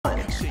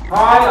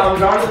Hi, I'm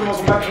Jonathan.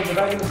 Welcome back to the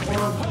Back in the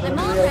Corner.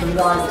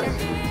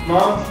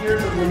 Mom's here,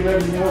 so we're going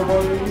to do more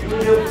fun than we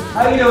usually do.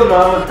 How you doing,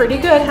 Mama? Pretty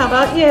good. How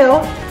about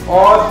you?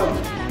 Awesome.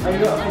 I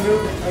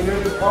know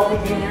you probably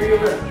can't hear you,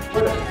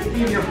 but it's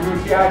easier for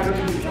me to actually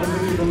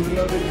underneath something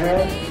that they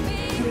can.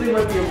 They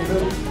might be able to.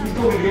 We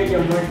still be getting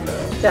your mic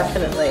though.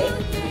 Definitely.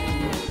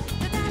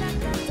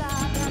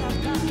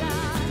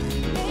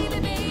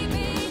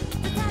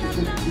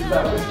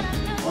 That was,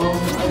 I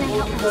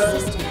told you that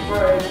it's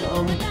spread,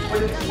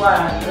 but it's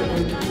flat. I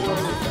think you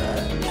work with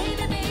that.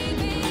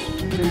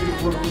 You maybe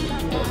work with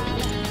more.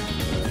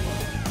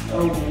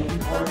 Oh,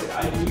 target, I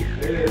hate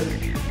this.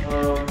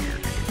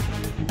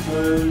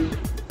 Because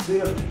they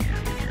have,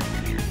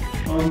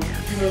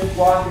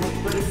 blocking,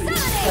 but it's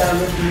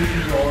damage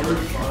and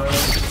it's fine.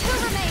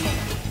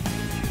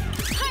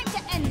 Time to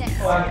end this.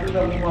 Oh, actually,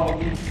 that one, well,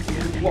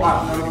 it's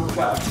blocked, not on the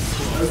left.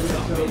 Okay,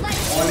 so,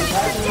 I'm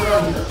attacking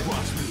around here.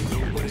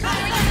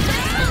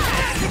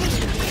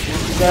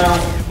 Now,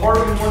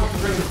 Marvin wants to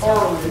bring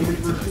Carl in,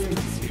 which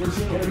we're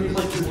seeing enemies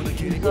like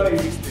these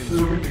guys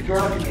that are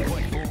driving him.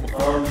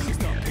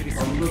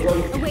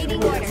 Awaiting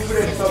We're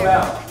gonna sub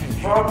out.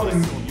 Probably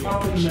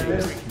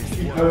Menace,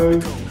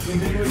 because in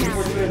videos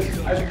like this,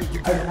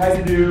 I've had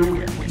to do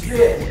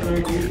this, and I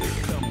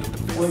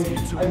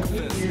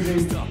keep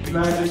using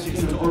magic in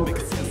an orbit.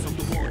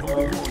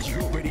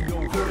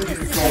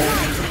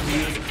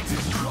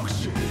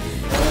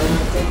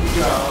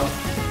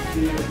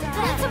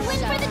 That's a win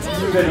for the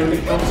team. Good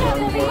job,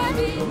 everyone.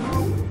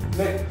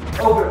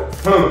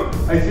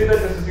 I see that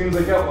this seems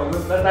like that one.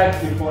 That's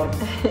actually fun.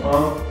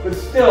 But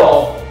still,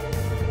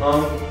 I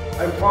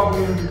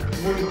probably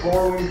win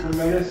Corwin for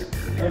Menace.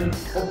 And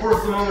of course,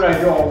 the moment I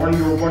do, I'll run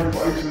into a bunch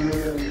of ice and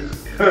enemies,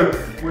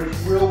 which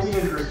will be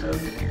interesting.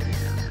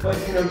 But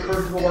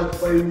first of all, let's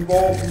play. We've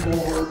all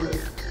heard it.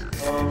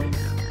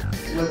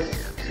 Let's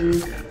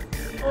see.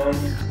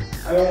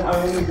 I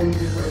only win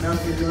this right now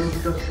because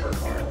it's just for a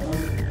card.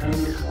 And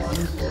this one,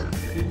 so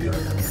keep your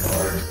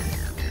card.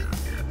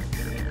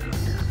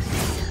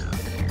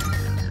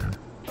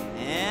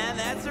 And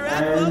that's a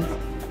wrap, And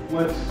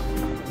let's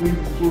leave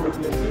the sword at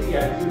this.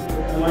 Yeah,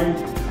 am I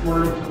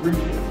smart enough to reach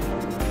it?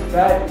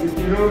 That, if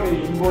you know me,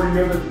 you already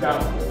know that's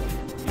doubtful.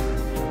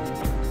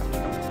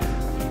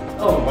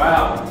 Oh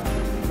wow.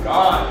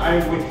 God, I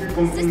went through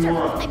something Sister,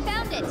 more. I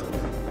found it.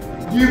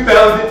 You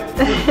found it!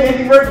 It's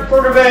standing right in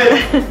front of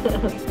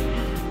it!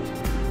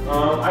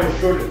 I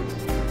shouldn't.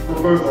 For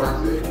both our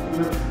sake.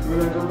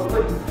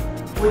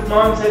 Like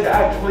Mom said,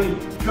 actually,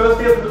 just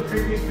after the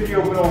previous video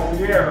went off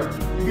the air,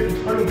 you get a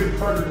ton of good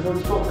treasures, so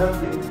it's still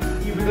tempting.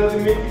 Even though they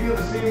make you do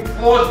the same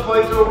boss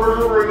fights over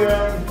and over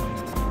again.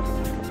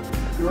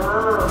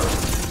 Grrr.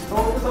 Come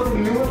up with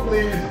something new,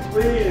 please.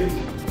 Please.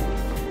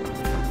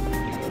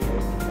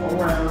 All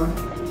around.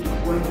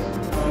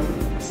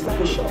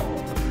 Special.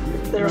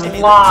 There's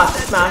lots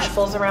of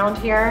Smashables around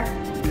here.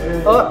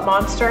 Yeah. Oh,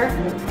 monster.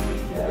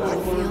 It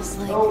feels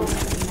like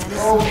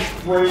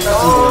Wait.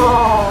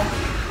 Oh.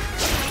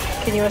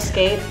 Can you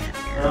escape?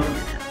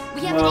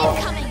 we have an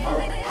incoming.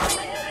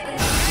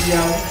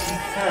 Yeah, we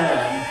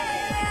can.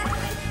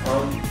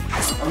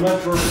 I'm not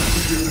sure if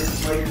it's easier to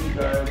play you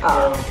guys.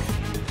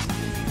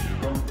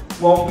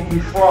 Well, we can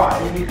try,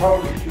 and we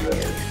probably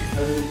should.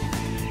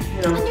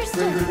 Because,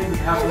 stranger things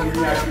happen when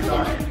you actually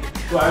die.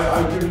 So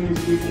I've given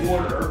these people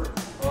order.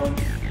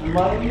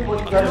 Remind me what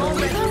you guys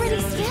We've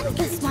already scanned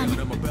this one.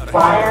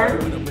 Fire.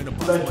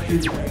 Let's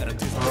do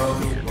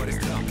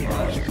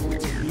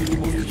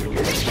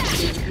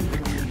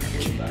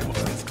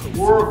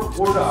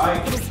or the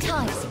ice. It is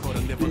time.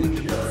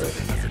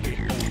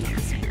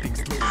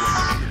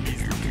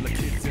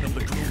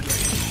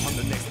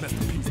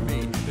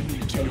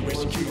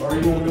 Are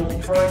you going to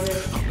try it?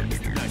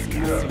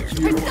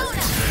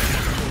 Persona.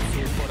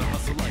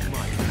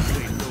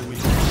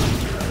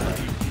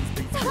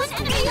 One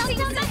enemy using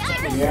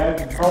center. Yeah,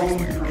 probably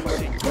Me,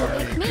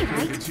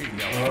 right?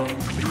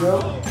 no.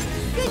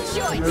 Good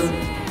choice.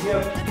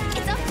 Yep.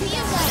 It's up to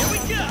you guys. Here we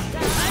go.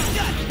 I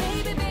got it.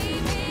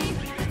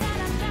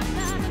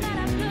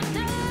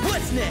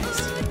 What's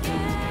next?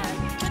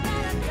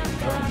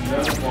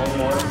 That's one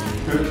more.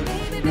 Good.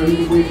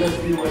 Really wait that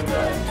feel like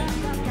that.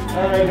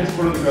 And I just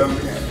put it the guns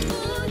again.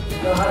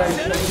 God, I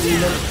still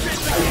believe it.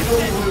 I still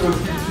believe it.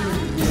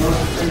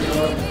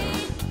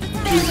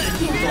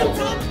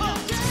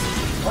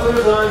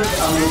 Other guns,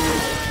 I'm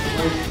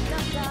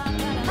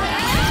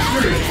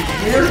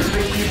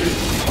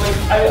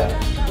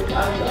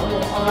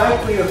I'm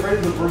actually afraid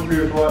of the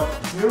appropriate thought.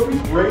 You know what'd be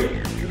great?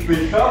 If they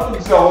shot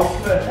themselves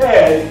in the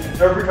head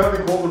every time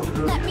they called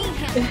them. Let me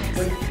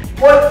handle it.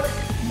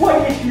 What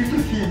issues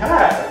does he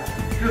have?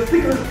 Just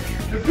think of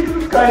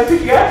this guy's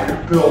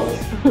psychiatric bills.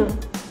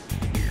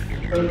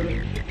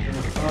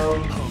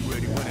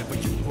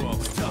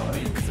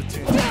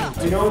 I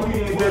know I'm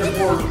being dead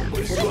horse.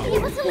 The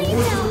horse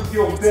would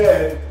feel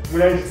dead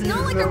when I see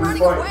this in every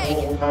fight the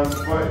whole time to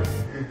fight.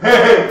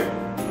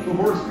 The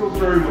horse feels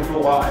very much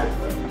alive.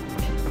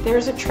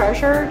 There's a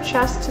treasure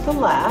chest to the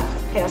left,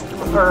 past the,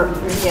 or,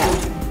 yeah.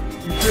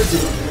 You should do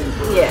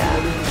it. Yeah.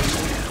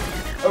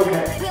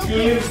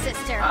 Steve, big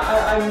sister.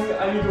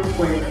 I need to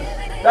explain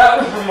this. That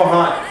was from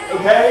behind,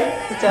 okay?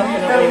 It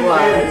definitely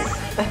was.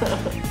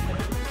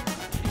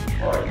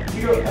 Alright,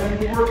 you don't, I mean,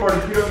 the worst part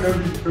is you don't know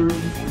these code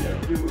people yet,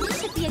 do You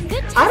should be a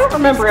good I don't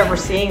remember ever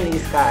seeing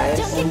these guys.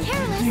 Don't get You've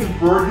careless. seen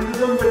versions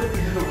of them, but this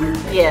is a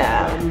replay.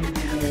 Yeah.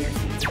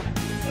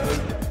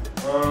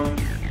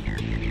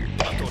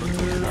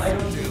 I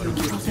don't think the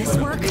this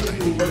work?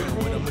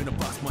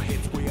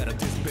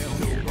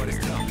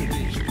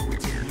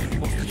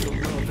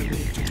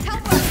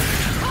 Help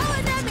us! Call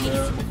an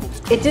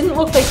enemy! It didn't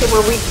look like they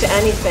were weak to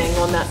anything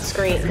on that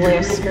screen,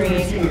 glass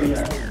screen.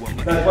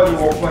 That's why the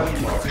whole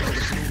question mark.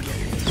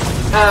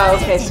 Oh,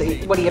 okay, so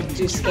what do you have to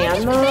do,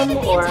 scan them,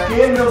 or?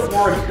 Scan them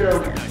or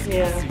experiment.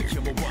 Yeah.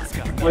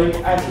 Like,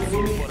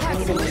 actually,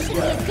 Perhaps this will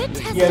be a good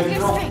test yeah, of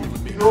your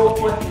strength. these are all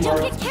question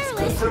Don't marks. get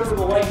careless. Except for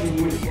the lightning,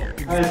 which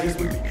has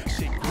different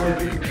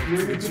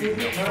security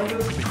behind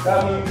us. That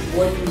means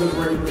lightning is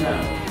right now.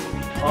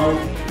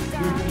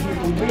 We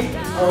can wait, I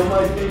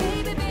think,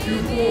 2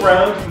 full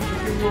rounds and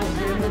 2 full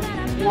experiments,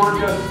 or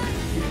just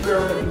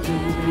experiment and see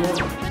if we can work.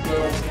 So,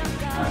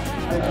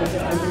 I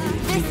think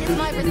This is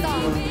my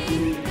resolve.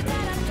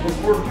 of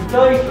course, the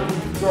dice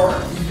are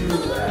dark, you do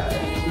that.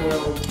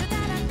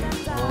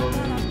 So,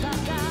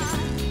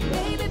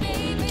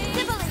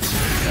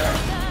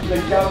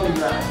 like doubling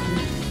that.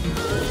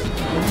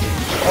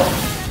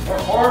 Our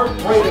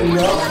arms right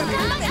enough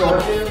to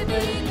dark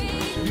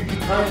everything. You can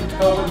kind of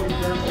tell when you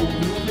turn a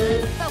little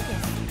bit.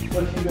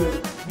 But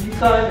see, these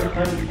guys are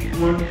kind of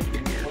one.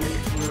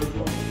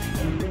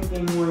 I'm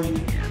thinking when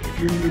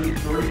you're either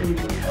starting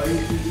with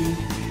ice and being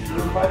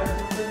purified or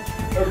something.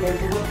 Okay,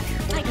 so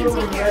let's go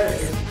with that.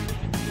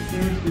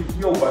 Use the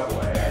heal, by the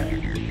way. I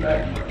need to use that.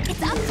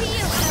 It's up to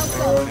you,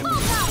 Elko. Full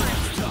power!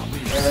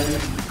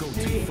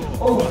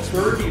 Oh,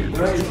 30,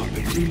 right.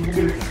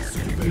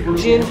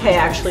 Junpei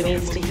actually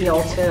needs to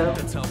heal too.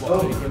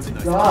 Oh,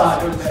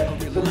 God. Okay.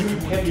 So we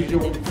can be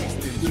healed.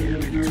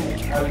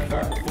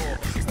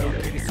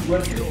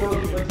 Let's do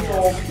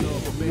all.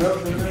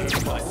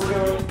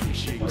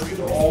 Let's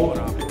do all.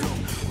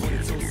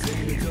 This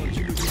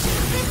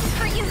is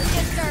for you,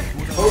 sister!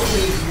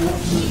 Hopefully,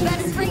 You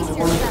better brace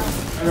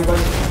yourself! and if I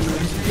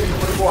see a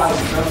critical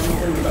item, that's the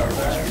thing about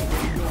that.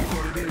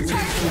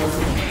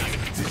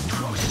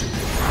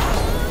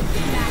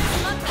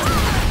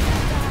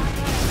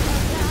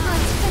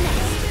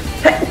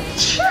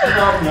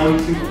 Not one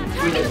single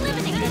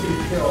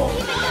kill.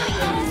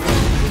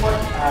 Too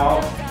much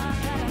out.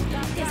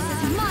 This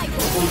is my Of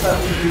course, that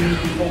would be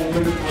people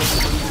limit for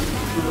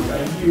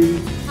you.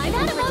 I'm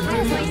out of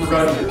overlays,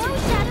 no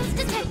shadows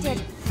detected.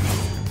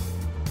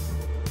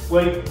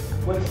 Like,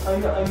 I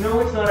know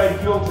it's not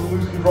ideal to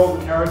lose control of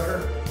the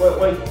character, but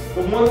like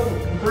the one the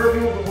third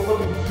people that will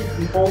let me keep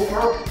control of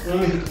her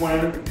only just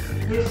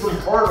when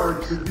it's harder,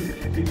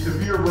 it's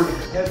severe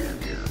versus heavy.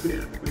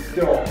 But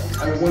still,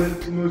 I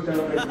wanted to move down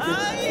there to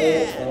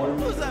get all on.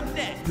 Who's up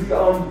next?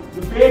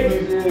 The bad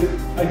news is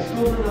I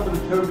still don't know the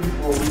toe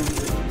people are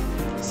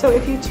losing. So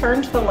if you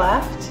turn to the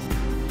left,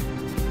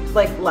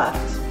 like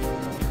left,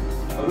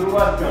 Other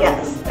left, go.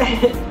 yes,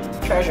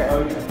 treasure.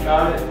 Okay,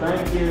 got it.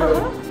 Thank you.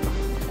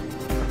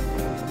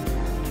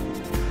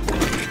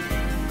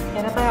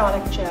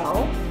 Antibiotic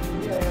gel.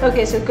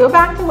 Okay, so go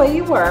back the way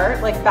you were,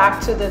 like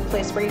back to the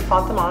place where you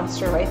fought the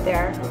monster right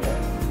there. Okay.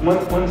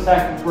 One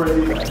second before I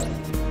do that.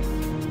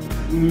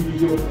 You need to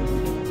heal.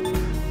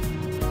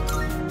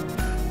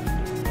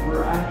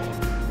 We're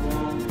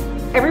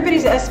actually.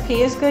 Everybody's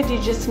SP is good. You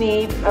just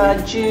need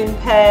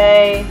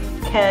Junpei,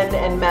 Ken,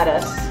 and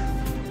Metis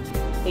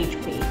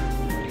HP.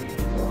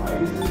 So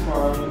ice is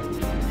fine.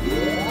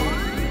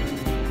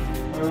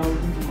 You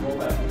can go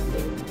back to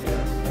it.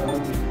 Yes.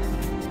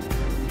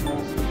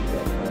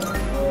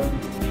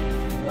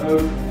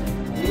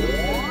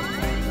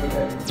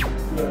 Okay.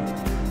 Good.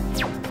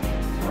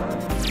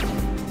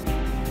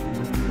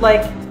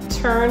 Like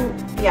turn,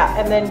 yeah,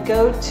 and then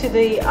go to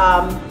the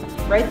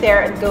right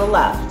there and go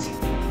left.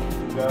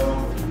 Go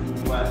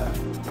left.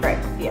 Right,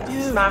 yeah, Dude,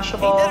 ain't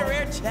smashable. that a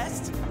rare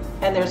chest?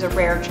 And there's a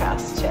rare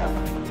chest too.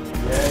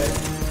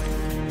 Yeah.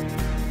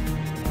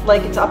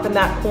 Like it's up in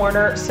that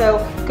corner. So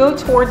go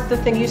towards the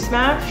thing you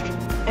smashed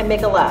and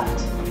make a left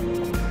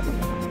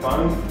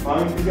Fine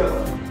to go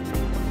left.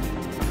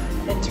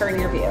 and turn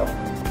your view.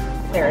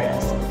 There it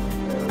is.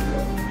 There we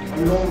go.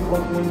 I'm going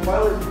plus one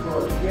pilot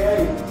card.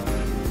 Yay!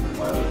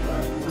 Pilot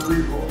back.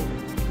 Reroll.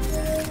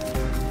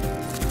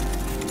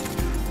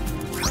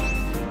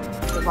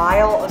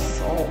 Vile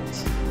Assault.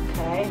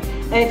 Okay.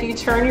 And if you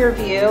turn your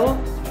view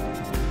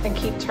and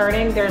keep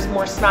turning, there's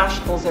more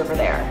smashables over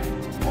there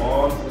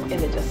Awesome.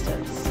 in the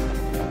distance.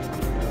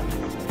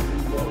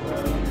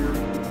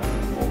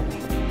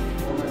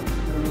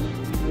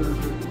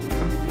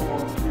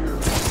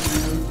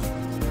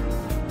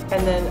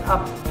 And then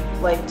up,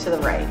 like to the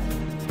right.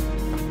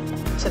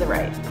 To the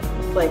right.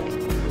 Like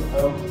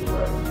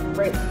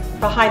right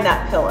behind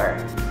that pillar.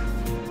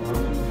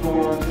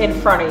 In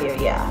front of you,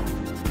 yeah.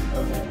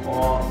 Okay,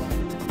 awesome.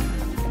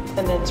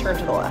 And then turn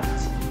to the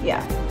left.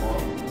 Yeah.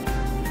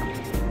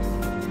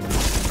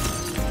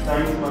 Thank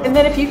And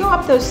then if you go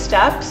up those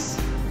steps,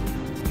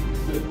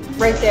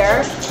 right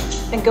there,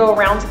 and go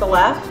around to the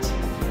left,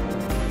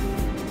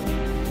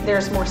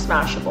 there's more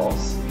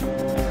Smashables.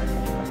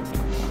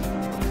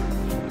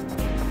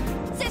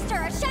 Sister,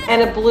 a shadow.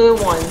 And a blue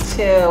one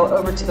too,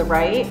 over to the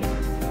right.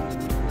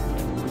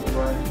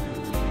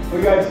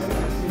 We guys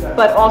see that.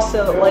 But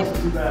also, I like,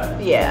 also see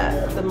that.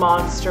 yeah, the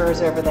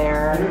monsters over I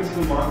there. didn't see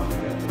the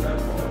monster yet, so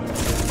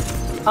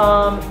that's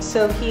all.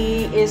 So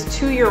he is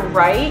to your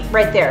right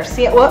there.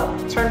 See it?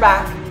 Whoop, turn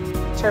back,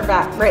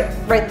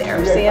 right there.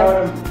 Okay, See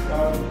him?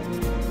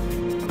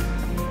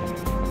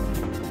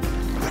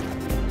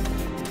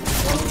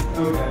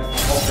 Okay,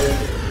 I'll pay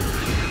it.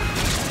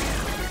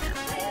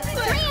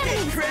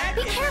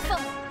 Be careful.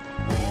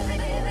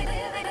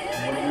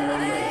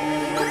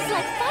 Looks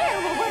like fire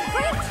will work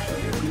great.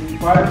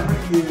 Fire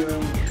for you.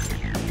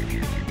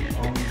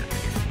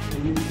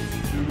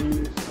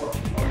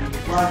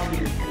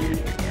 Flashing is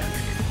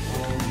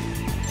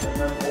and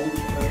then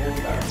hold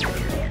back.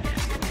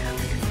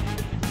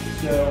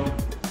 So,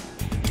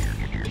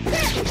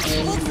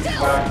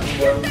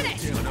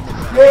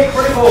 yay,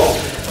 critical!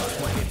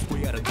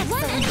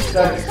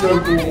 That's so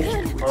cool.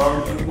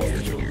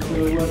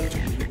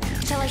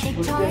 Shall I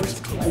take charge?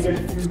 I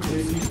get two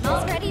crazy.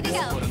 All's ready to go.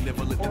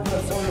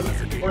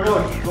 Or no,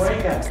 it's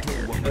right now.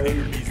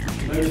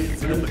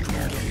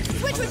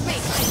 Switch with me.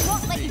 I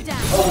won't let you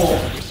down. Oh,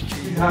 well,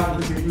 you have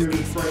to be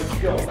really straight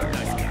skill.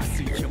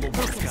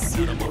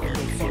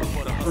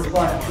 For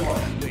 5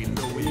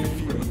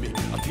 points.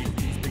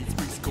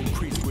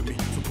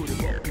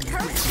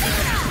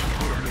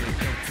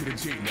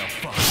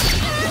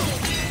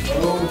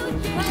 Oh,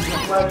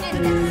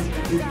 questions,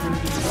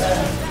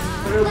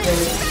 but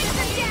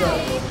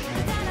okay.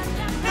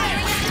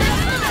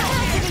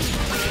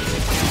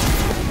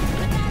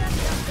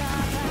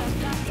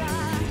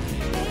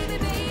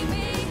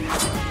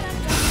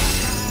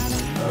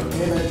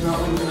 Okay, that's not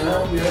what's gonna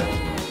help yet.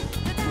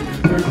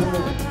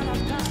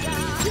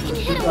 We can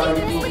hit him Fire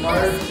with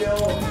this.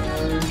 skill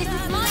and This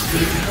is mine.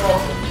 control.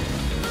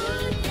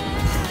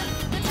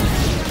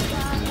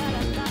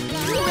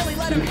 You really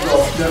let him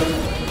Control,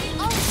 definitely.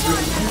 Oh,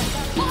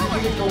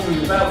 You can only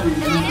about these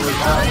numbers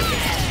out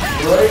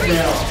right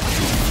now.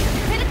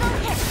 critical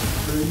hit.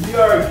 So you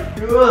are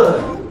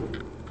good.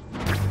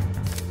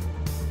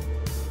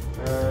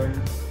 And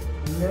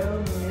no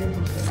new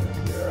percentage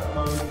here.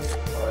 Alright,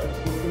 let's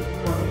look at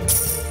the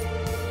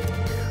money.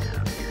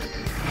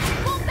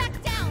 Pull back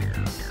down.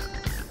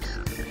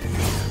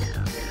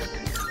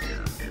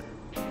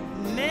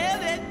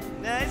 Nailed it.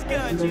 Nice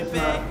going, That's Junpei.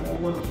 not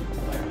what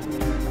actually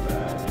is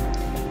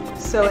bad.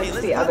 So Hey, it's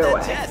let's the do other that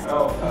way. test.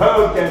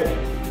 Oh, okay.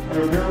 And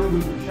apparently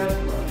there's a chest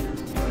right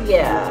here.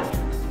 Yeah,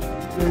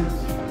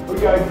 Oh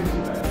yeah, I do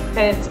see that.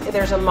 and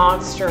there's a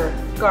monster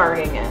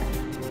guarding it.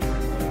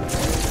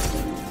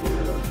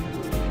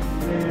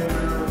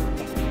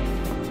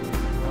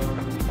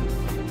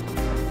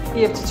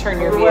 You have to turn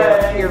your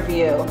Away.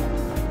 view.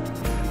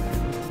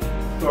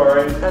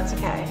 Sorry. That's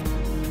okay.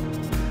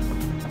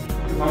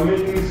 If I'm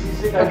making you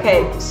seasick,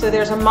 Okay, so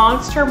there's a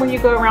monster when you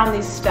go around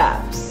these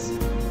steps. I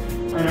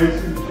know you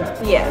see the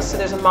chest. Yeah, so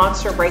there's a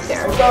monster right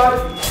there. Oh god!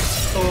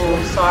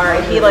 Oh,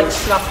 sorry. He like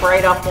snuck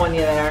right up on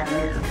you there.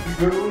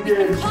 You really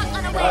did. Caught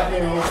unaware.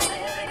 Goddamn.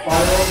 Fire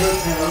on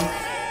this hand.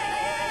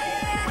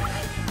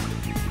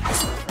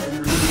 And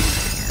you're really...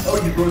 Oh,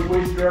 you both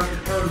wasted your extra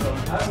turns. I'm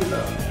happy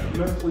about that.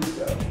 Immensely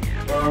so.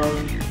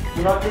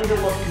 We're not going to get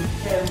lucky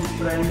with 10,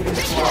 but I'm going to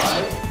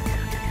try.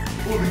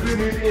 Well, the good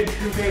news is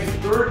Junpei is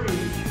 30,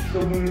 so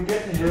when we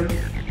get to him,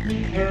 he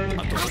can do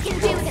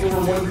this.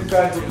 over one of these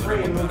guys with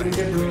free, and we're going to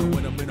get to him 8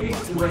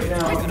 right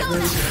now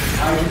because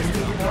I was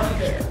using not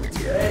there.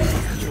 Yay!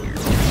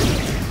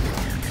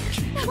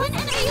 One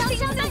enemy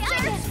else on my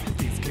eyes.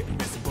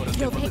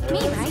 You'll pick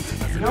me, right?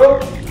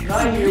 Nope,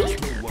 not you.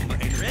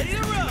 Ready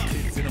to roll.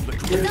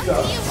 Good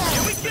stuff.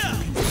 Here we go.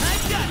 I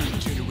got it.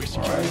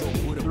 Alright,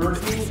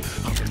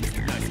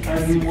 30.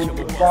 And he wants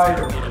the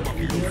fire.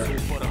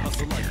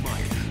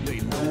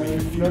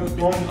 And no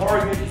wrong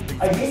target.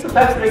 I hate the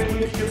fact that I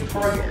can't shift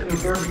target in the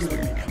 30.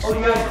 Oh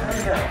yeah,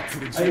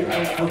 I can now.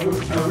 I wish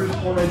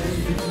when I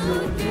didn't get to be able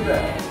to do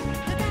that.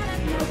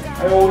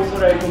 I always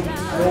thought I could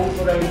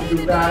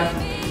do that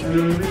and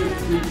then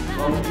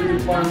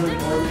redefine my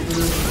target for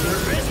the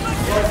 30.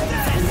 But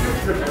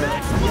it's different.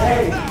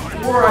 Yay!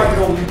 Or I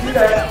could only do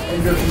that and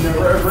just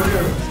never ever do.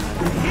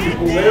 Which would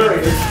be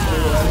hilarious.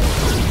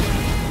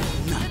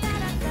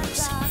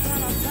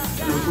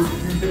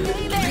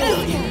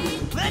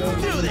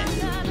 Let's do this.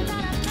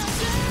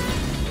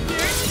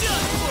 Here's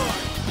good for.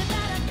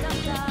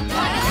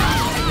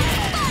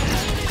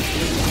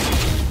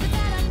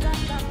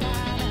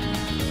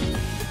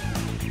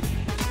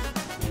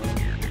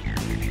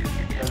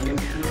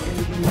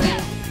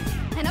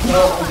 And a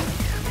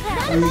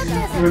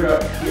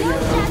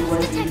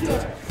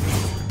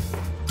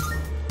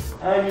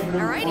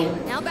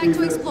Alrighty, now back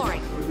to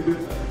exploring.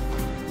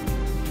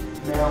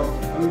 Now,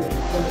 I'm going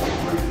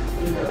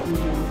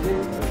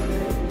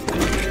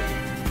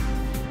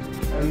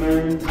and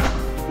then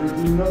there's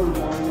another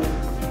one.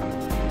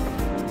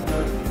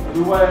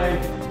 Other way.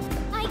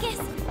 I guess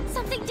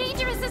something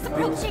dangerous is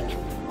approaching.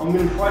 I'm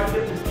gonna try to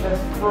get this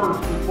chest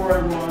first before I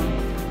run.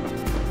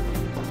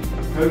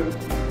 Good.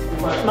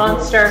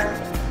 Monster.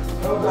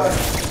 Oh god.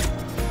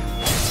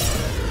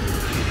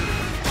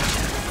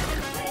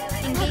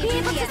 I'll be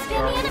able to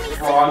spin the enemies.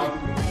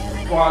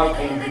 Frog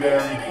came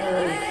down.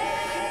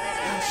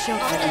 I'll show I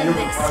them never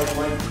this. tried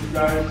like you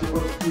guys, so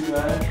let's do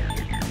that.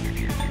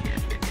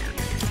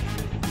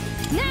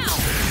 Now!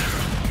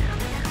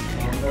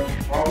 That's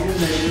probably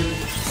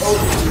amazing. Oh,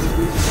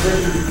 it's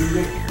treasure to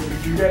music.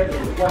 Did you get the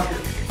reflector?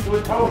 It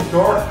was probably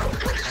dark.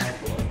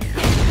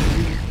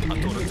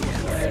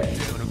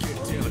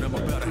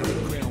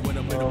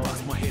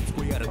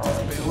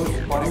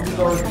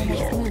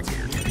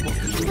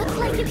 Looks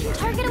like you can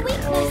target a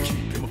weakness.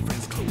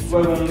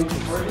 But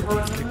target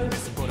person is?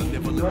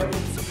 Right?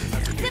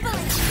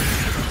 Sibilant.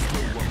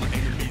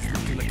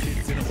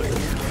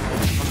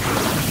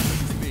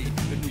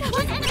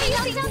 One enemy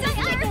knocked down by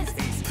Iris.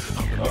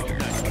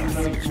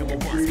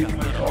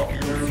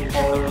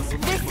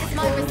 This is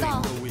my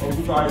resolve. Oh,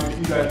 sorry,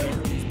 you guys.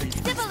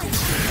 Sibilant.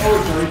 Oh,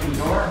 it's already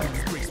dark.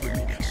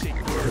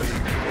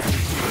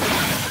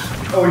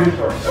 Oh, it is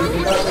dark.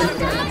 Okay, that makes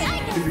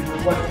sense. If you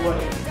reflect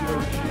light.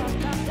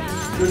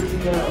 Good to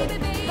know.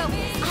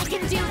 Focus. I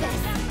can do this.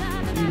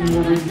 Even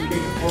more we can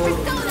take forward.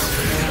 Persona.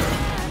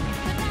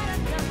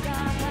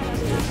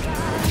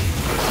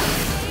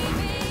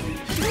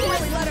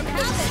 Really let him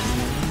have it.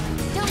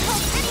 Don't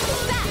hold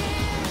anything back.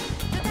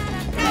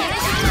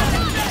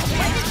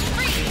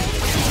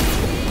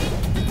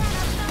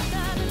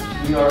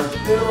 We are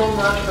still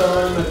not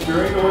done. That's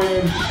very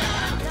annoying.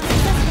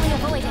 Successfully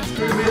avoided.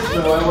 Good miss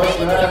though, I like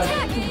that.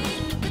 Attack me.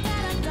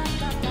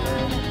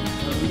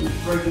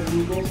 Break the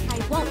Eagles. I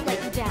won't let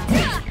you down.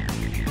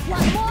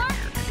 One more.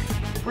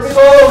 Pretty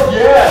low,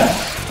 yes!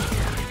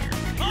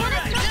 Wanna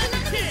knock an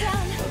enemy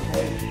down.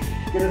 Okay.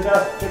 Get us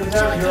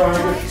out here,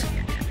 Argus.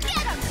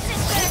 Get him,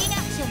 sister. In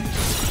action.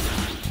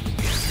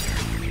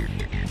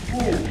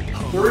 Ooh,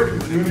 there is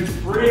unit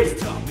free.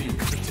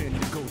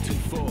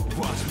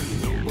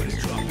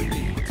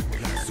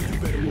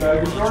 Yeah,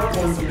 the dark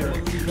ones here.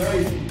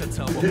 Nice.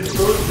 It's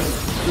both them.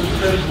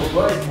 This is the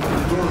light.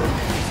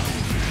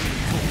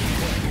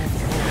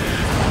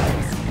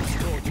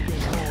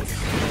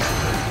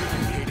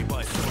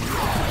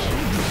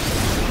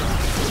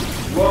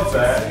 Love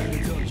that.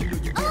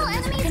 All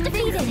enemies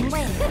defeated.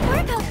 Good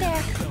work out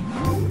there.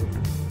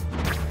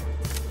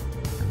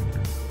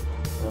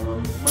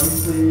 Money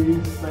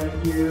please, thank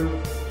you.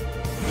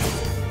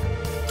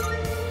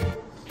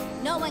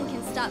 No one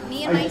can stop me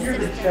and I my hear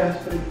the sister. chest,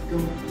 but I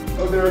don't.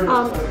 Oh, there it is.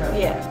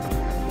 Okay. Yeah.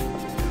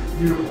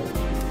 Beautiful.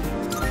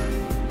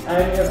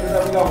 And after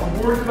that, we got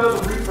words about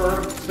the Reaper,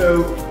 so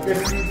guess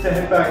we need to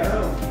head back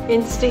home.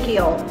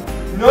 Insta-heal.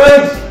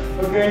 Nice!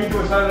 Okay, I need to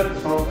assign that to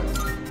something.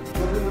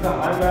 Something with a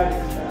high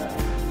magic stat.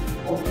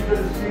 I'll keep it as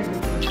soon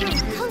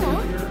as Hello?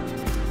 here.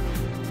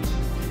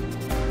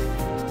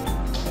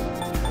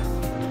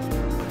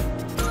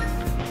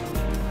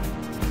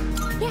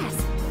 Yes.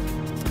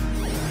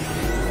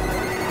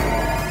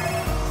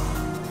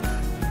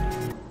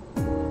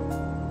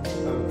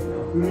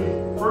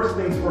 First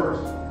things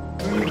first,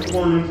 we need to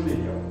learn into the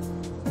heal.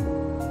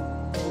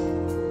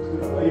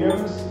 Good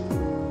items.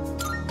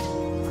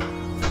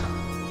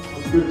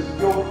 Let's go to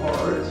skill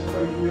cards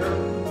right here.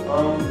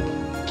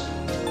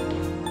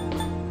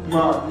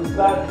 Mom, is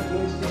that the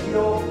insta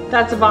heal?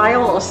 That's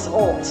Violas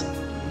ult. So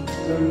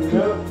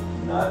no,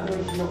 not the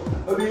insta heal.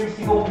 Oh, the insta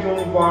heal we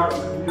only bought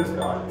we just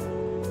got it.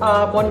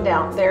 One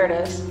down. There it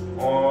is.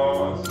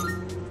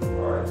 Awesome.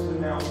 Alright, so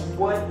now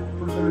what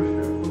percentage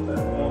should I put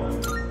that on?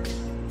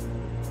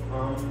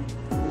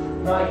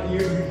 Not you,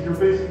 because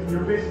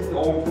you're basically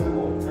all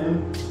physical.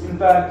 And in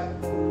fact,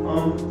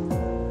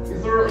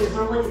 is there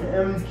like an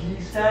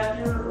MG stat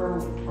here or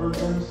an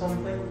M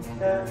something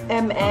stat?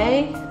 MA?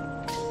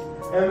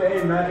 MA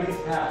magic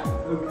attack.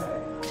 Okay.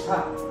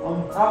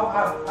 How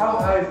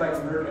high is that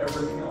compared to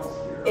everything else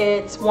here?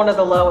 It's one of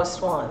the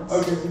lowest ones.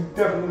 Okay, so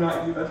definitely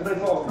not you. That's what I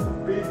thought.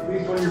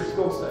 Based on your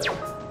skill set.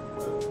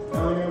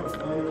 Now I know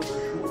for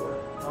sure.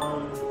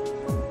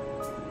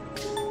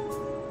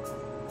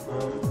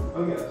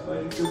 Okay, so I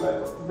should go back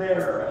up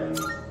there and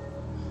see if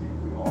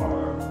we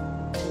are.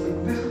 Like,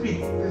 this would be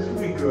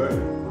good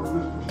for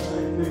this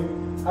percent, I think.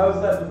 How's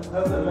that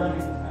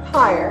magic attack?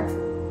 Higher.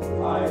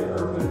 Higher,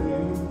 but the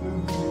move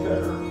would be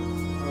better.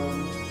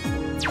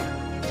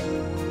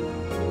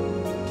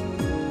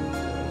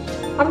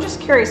 I'm just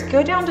curious.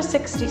 Go down to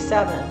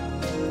 67.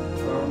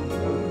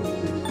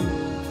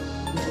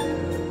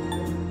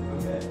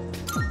 Okay.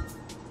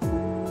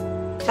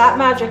 That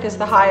magic is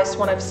the highest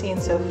one I've seen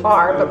so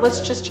far, but let's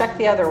just check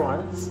the other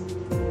ones.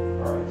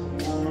 Alright,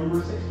 so we'll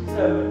number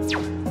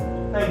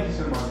 67. Thank you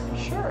so much.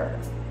 Sure.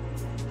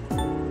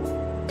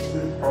 This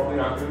is probably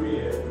not going to be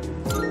it.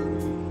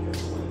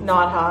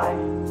 Not high.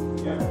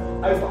 Yeah.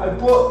 I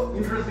bought,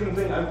 interesting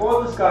thing, I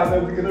bought this guy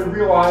though because I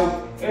realized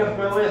after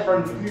my last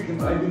run of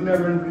Fusions, I didn't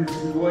ever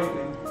introduce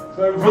Lightning.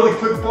 So I really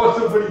quick bought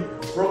somebody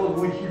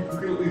relatively cheap who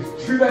could at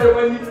least shoot at it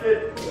when I needed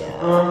it.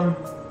 Yeah.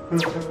 And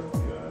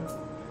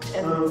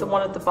the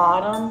one at the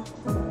bottom.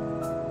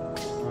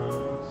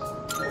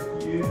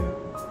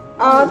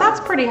 That's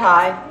pretty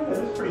high. Yeah,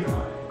 that's pretty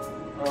high.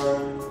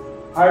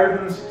 Higher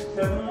than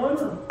 671?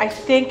 Or? I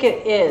think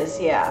it is,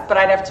 yeah, but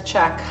I'd have to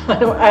check. I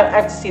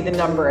have to see the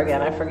number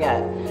again, I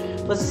forget.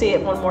 Let's see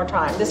it one more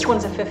time. This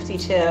one's a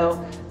 52,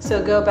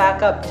 so go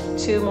back up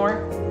 2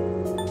 more.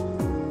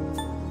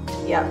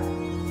 Yep.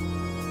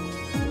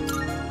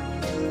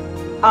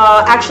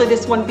 Actually,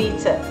 this one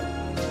beats it.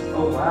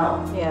 Oh,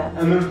 wow. Yeah.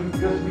 And there's,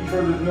 just to be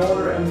sure, there's no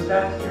other M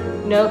stats here?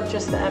 Nope,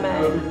 just the MA.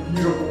 Oh,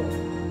 beautiful.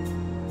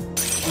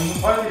 I'm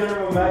surprised they don't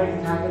have a magic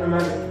attack and a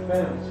magic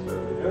defense, but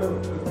they don't.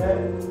 Okay,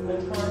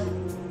 that's fine.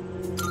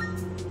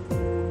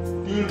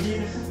 D&D,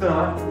 this is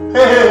not.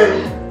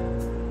 Hey!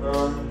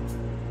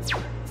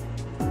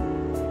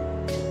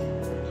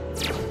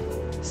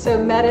 So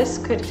Metis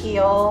could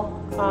heal.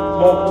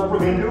 Well, what we're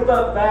going to do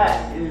about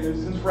that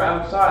is, since we're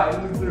outside,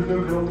 there's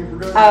no penalty for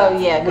going. Oh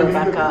yeah, go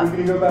back up. We're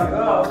going to go back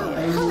up,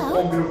 and we're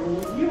all going to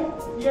fully heal.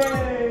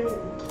 Yay!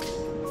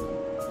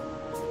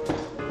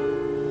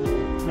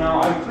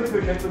 Now, I click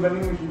the check the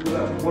vending machine for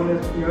that one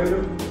SP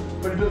item,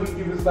 but it doesn't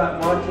give us that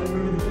much, and we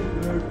need to get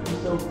the note.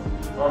 So,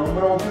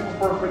 what I'll do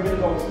before I forget is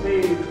I'll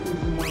save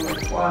this in one of my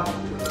classes,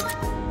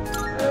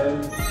 and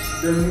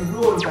then we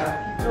will, in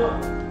fact, keep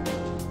going.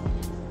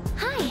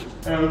 Hi.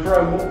 And I'm sure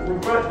I won't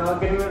regret not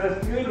getting that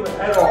SP item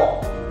at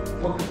all.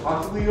 What could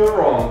possibly go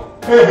wrong?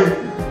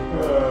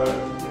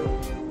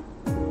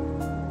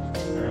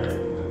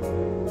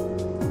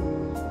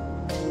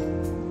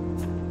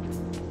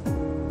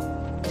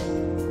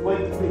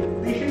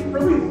 They should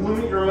really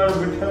limit your amount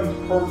of attempts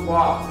per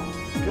class,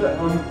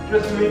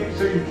 just to make it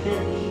so you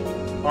can't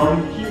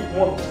keep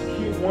once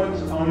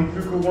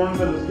Fuku learns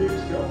that escape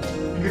skill.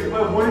 Because if I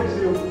wanted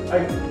to, I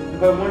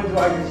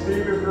could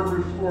save it for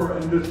every floor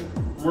and just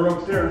run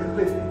upstairs.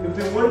 If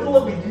they wanted to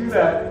let me do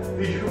that,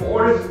 they should have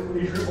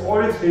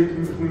auto saved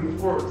in between the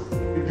floors.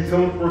 It'd be so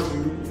much more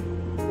convenient.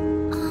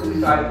 At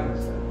least I think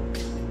so.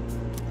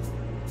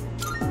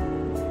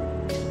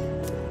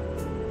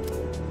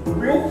 The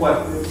real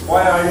question is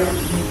why I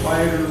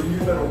don't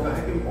use that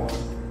Obakin one,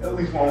 at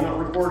least while I'm not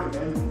recording.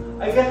 And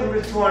I guess I'm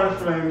just too honest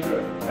for my own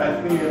good.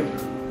 That's the answer.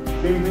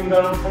 Same thing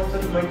Donald Trump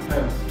said to Mike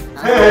Pence.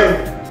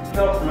 Hey!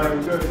 Not for my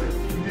own good.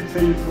 He did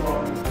say he's too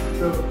honest.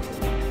 So,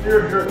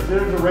 there's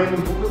a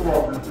random bullet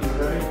Robertson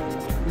today.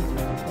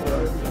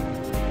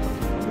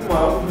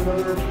 Meanwhile, there's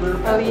another clear.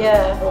 Oh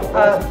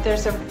yeah.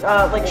 There's a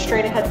like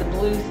straight ahead the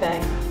blue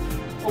thing.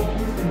 Oh,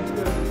 blue thing.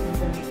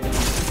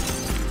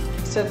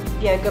 So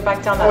yeah, go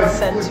back down that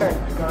center.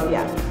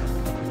 Yeah.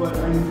 But I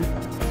need to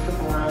flip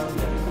around.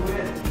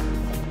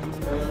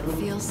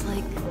 Feels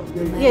like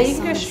Yeah, you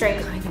can go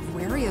straight. kind of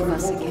wary of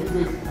us again.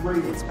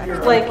 It's better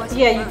than it Like was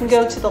yeah, you at can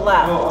go to the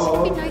left.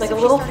 It'd be nice Like a if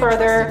she little started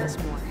further.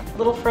 trusting us more. A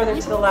little further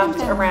to the left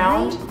think I'm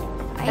around,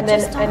 right. I and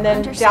just then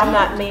don't down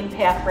that understand. main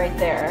path right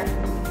there,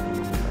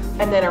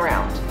 and then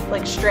around,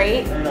 like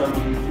straight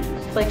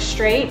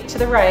to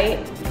the right,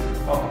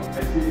 Oh,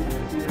 I see it.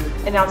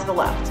 and now to the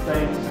left.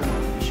 Thank you so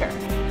much. Sure.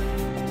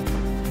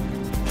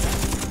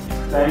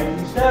 Thank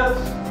you,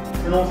 Steps.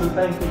 And also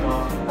thank you,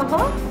 Mom.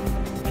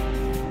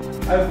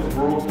 I have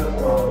the world test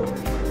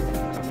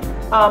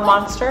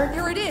monster.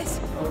 Here it is.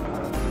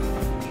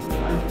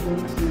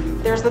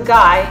 There's the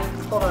guy.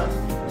 Hold on.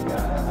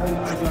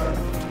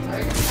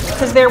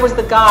 Because there was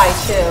the guy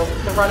too,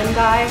 the running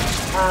guy.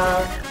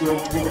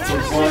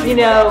 You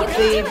know,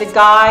 the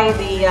guy,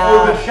 the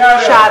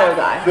shadow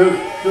guy. The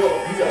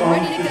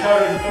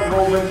shadow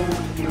enrollment.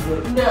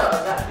 No,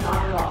 that's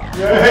not at all.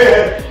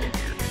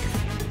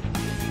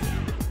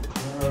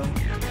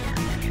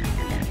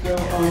 So,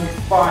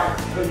 fire.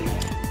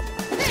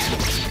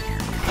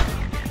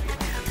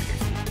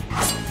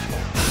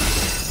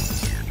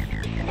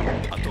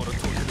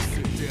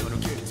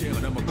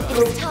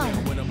 It's time.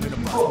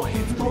 Oh,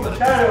 you told the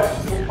shadow,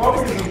 you'll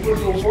probably include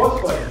the boss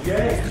fight.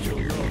 Yay.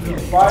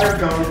 Fire,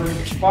 Donovan.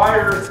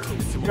 Fire.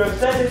 You have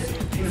said it.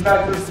 In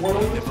fact, there's one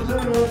of the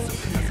cinemas.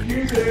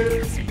 Use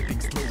it.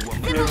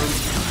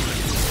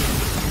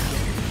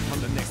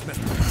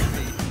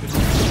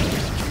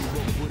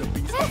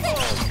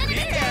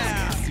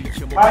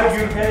 Hi,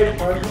 Junpei.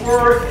 Fun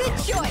work. Good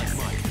choice.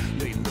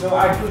 So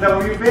actually, that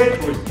would be a bad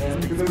choice then,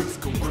 because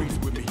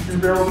you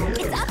barely hit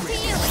It's them. up to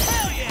you.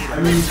 I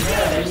mean,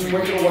 yeah, I mean,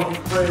 when you're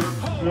watching Fred,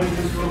 when you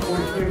can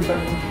record things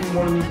like you see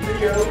one of these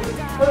videos,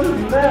 other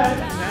than that,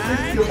 this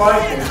is your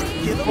bike.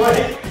 You play.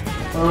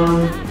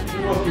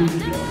 What else can you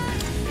do?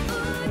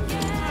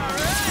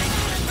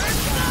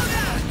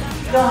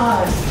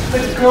 God, the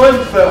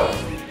guns though.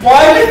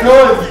 Why the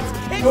guns?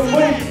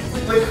 Nobody,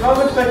 like,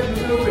 comment section is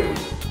open.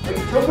 Like,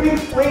 somebody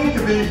explain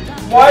to me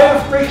why the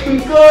freaking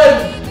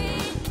guns?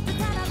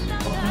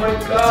 Oh my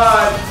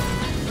God.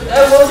 I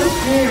love this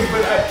game,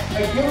 but I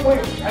can't wait.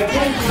 I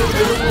can't do it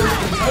to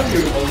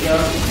continue, oh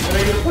God. And I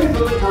can play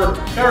something for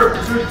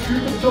characters who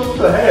shoot themselves in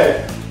the head.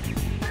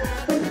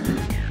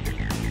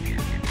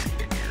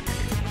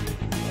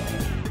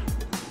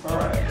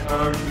 Alright,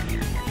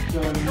 so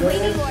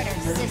Awaiting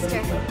orders,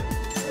 sister.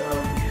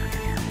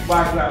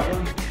 Black that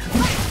one.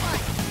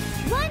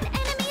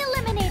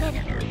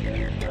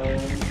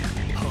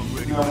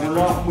 we're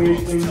not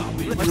wasting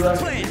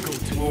direct.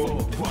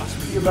 We'll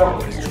see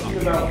about using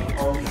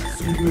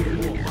it.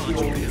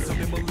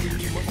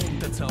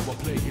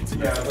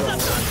 Yeah,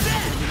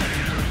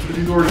 but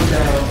he's already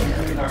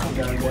down. He's knocking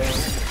down again.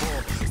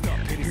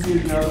 He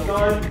is now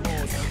done.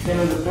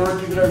 And the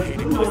third, you could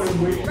have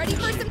only wait. Ready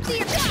for some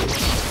clear back?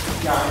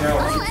 Yeah, I know.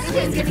 Oh,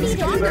 enemy's gonna be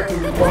stronger.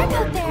 Good work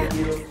out there.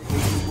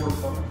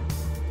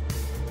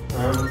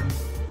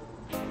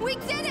 We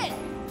did it!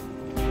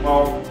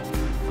 Well,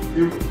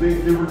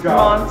 they were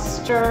jobs.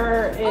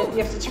 Monster, you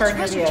have to turn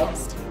your view.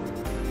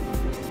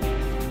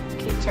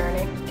 Keep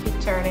turning, keep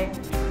turning,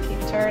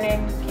 keep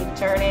turning, keep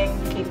turning,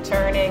 keep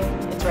turning.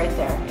 It's right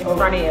there. In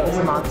front of you is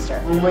a monster.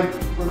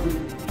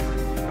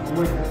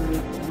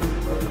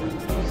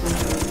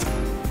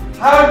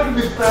 How did you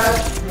miss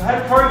that? You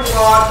had target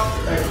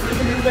lock, that could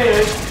have been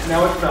advantage,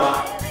 now it's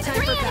not. Time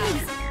for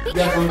bats. Be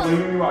Yes, I'm careful!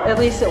 blaming you. At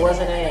least it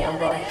wasn't an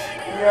ambush.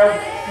 Yeah,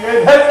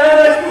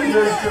 that's very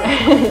true.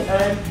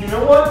 And you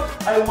know what?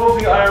 I love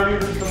the irony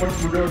of so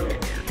much we're doing it.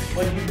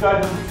 Like, you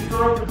guys are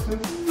super up and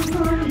since it's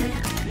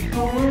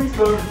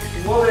so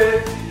love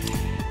it.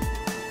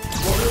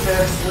 Love it,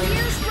 man.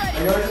 Like,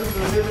 I know this is a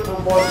difficult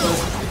one, but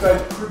you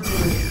guys could do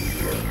this.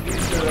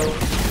 So,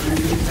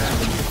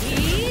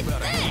 Eat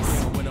this!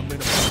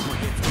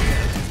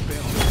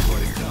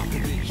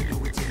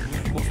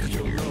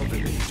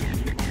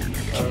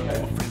 okay.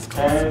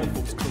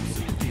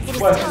 And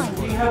question,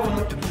 do we have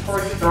a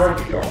target dark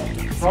skill?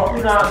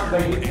 Probably not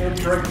like in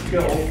dark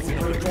skill.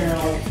 Right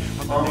now,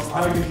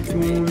 I'm just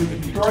doing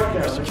dark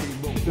damage.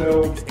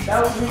 So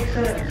that would make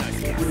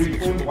sense. Would you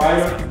think why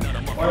I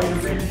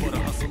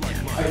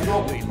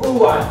don't,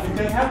 oh, I think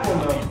I have one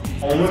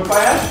though. Almost by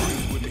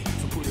accident.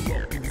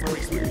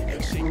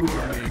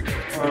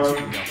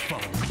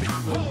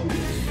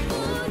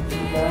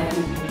 That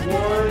is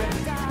one.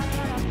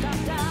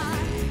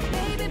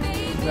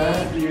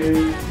 That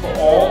is for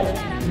all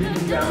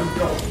medium damage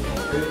goes.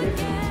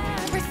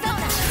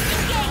 Persona,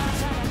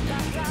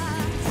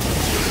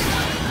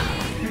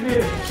 You did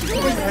it. You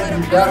engage! had to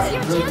do Now's that.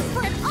 your chance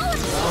for an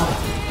all-in-one!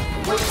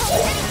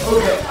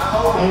 Okay,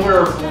 I'm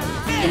aware of one.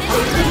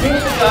 Think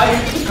the guy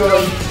who's going to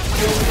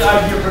get the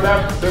idea for that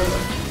persona.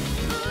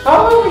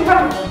 How about we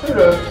have a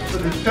persona for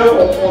the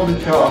devil on the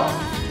job?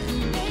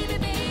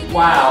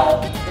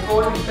 Wow. That's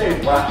all I can say,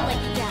 wow.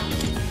 Like down.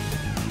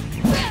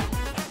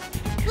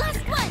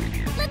 Last one!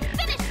 Let's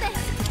finish this!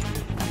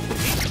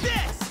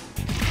 This!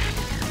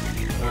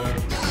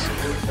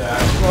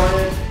 That's on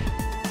it.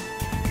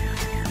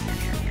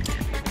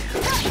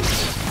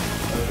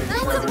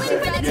 I was waiting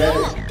for the Yes.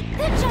 tool!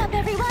 Good job,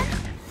 everyone!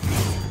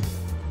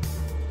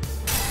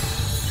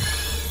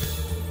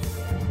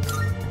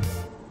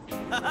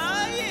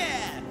 Haha,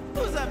 yeah!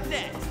 Who's up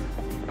next?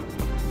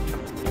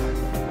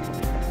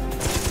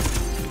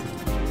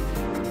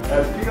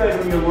 Do you guys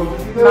when you look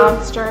at these?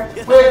 Monster.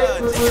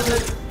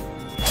 Quick.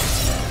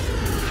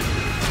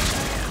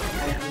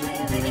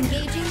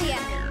 Engaging the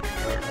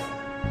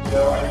enemy. So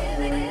I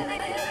think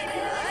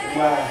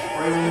last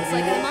right in the Looks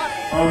like I'm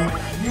up.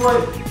 you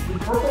like the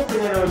purple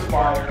thing I know is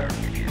fire.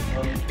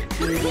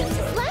 It's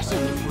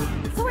flashing!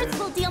 Swords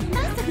will deal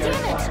massive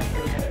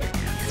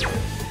damage!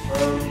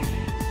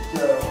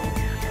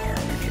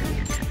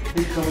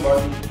 Hit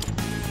somebody.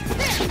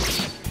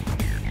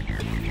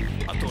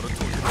 I thought I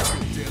told you to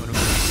sit down and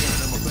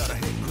I'm about to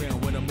hit ground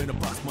when I'm in a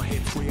box, my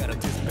head's way out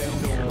of this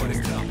bound. Don't want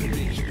to stop it,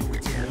 bitch. You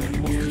would tell me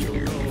most of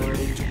your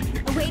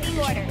love. Awaiting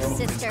orders,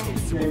 sister.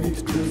 Maybe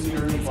it's good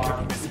in your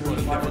box.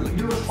 You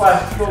do a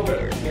flash kill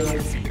there.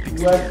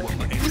 Let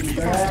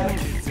that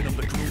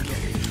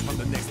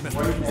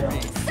right now.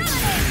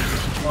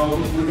 Oh,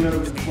 we're gonna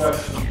have this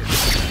question.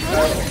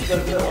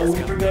 That's it. Oh, we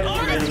forget.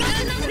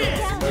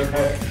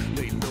 Okay.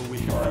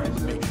 Alright,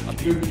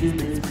 You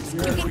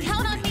can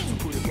count on me!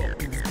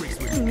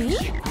 Me?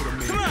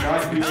 Come on!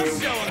 not you. I'll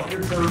show 'em.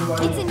 Your turn,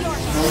 buddy. It's in your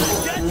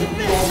hands.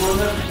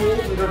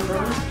 Your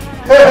turn.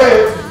 Hey!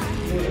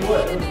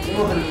 What? You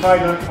want to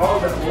decide not to call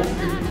that one?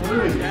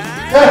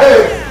 Hey!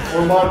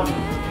 Or Monty.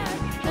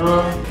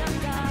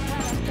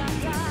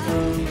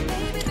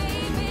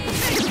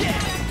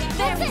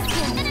 That's it!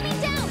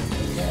 Enemy down!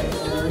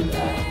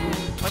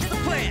 What's the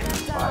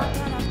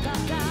plan?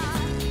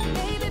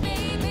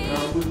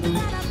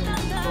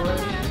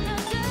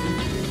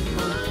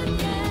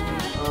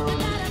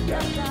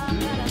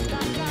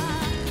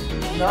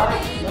 Not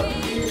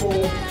able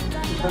to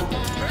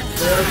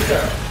there we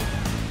go.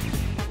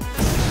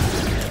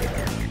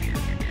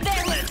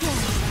 There we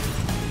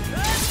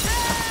go!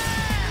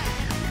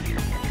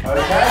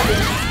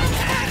 Attacking.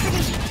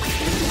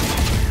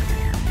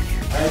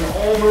 And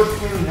almost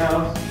clean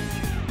house.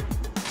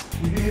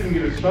 You didn't even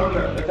get a stun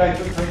that attack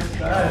the tank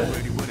side.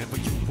 Whenever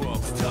you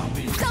walk, stop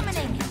me.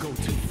 Summoning! You go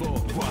too far,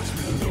 watch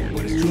me. You know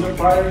what it's You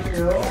fire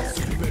skill.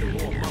 You better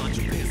all mind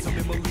your biz. I'm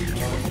in my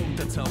league.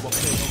 That's how I play.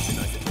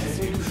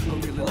 I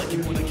really like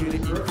it when I get it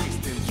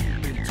increased. And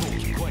you've been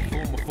talking quite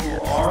from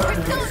afar.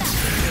 Persona!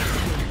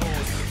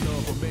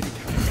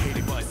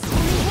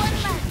 One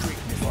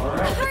left!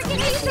 Alright. Target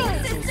easy,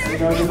 sister!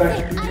 Now go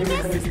back to I the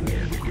guess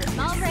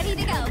I'm ready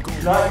to go.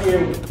 Not you.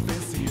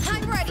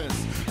 I'm ready.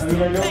 I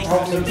mean, I know it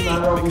probably doesn't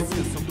matter how we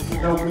see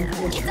how we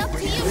feel. It's up to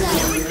you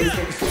guys.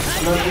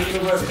 I'm not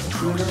thinking about it.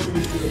 You're never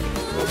gonna see it.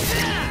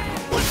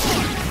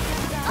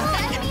 All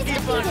enemies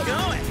Keep on defeated.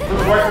 going. For the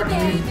record, we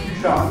need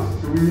 2 shots,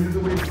 so we needed the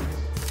weakness.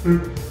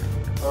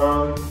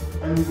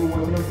 And we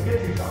wasn't enough to get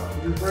 2 shots,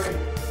 which is great.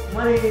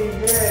 Money,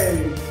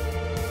 yay!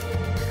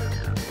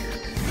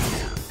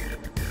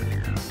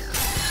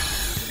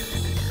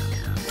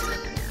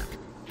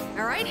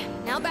 All right,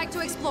 now back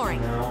to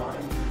exploring. Now,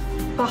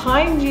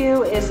 Behind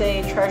you is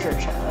a treasure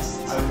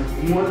chest. I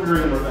was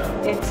wondering where that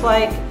was. It's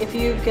like if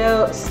you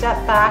go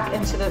step back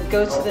into the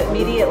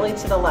immediately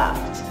to the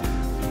left.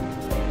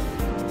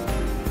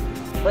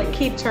 Like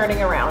keep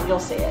turning around, you'll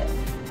see it.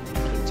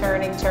 Keep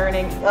turning.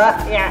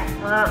 Yeah,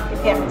 you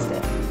passed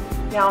it.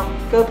 Now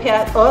go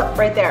past. Oh,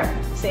 right there.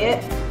 See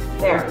it?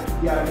 There.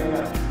 Yeah.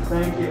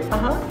 Thank you.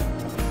 Okay.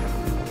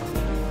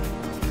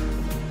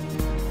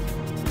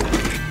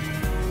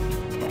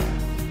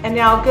 And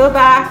now go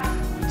back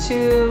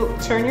to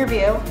turn your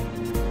view.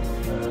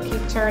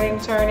 Keep turning.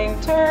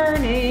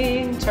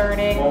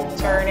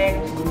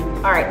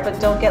 All right, but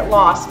don't get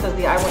lost because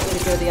I want you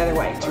to go the other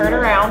way. Turn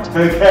around.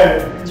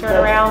 Okay. Turn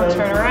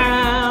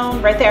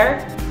around. Right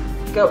there.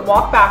 Go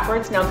walk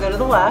backwards. Now go to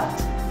the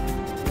left.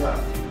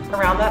 Left.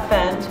 Around that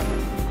bend.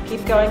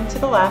 Keep going to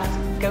the left.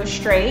 Go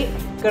straight.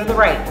 Go to the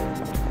right.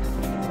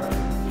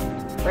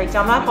 Right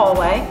down that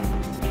hallway.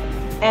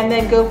 And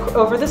then go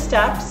over the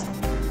steps.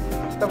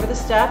 And over the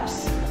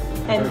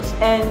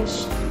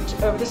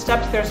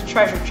steps there's a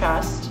treasure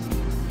chest.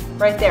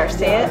 Right there.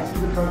 See Yeah, it? I see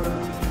the treasure.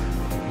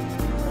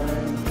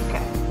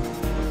 Okay.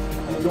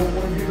 I don't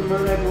want to do the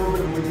moon egg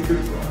orbit, and we can do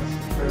it for us.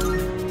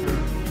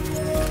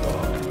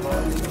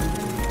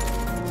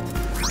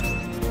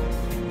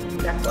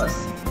 Necklace.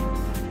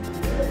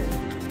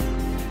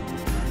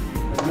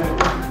 And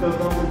necklace does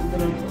not look like the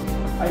necklace.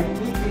 I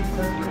think it's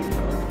separate.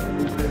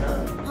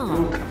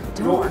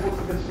 Door.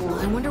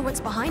 I wonder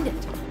what's behind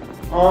it.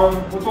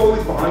 What's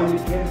always behind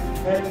it,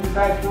 and in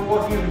fact, we're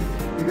lucky you can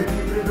keep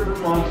it a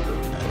different monster.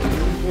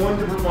 It's one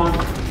different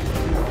monster.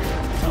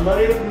 I'm not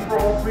able to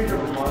control all 3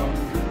 different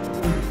monsters.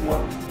 Just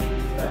one.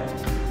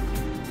 Thanks.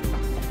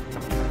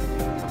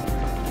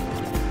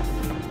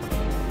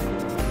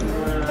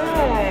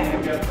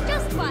 Okay.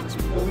 Just watch. At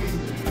least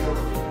it's short.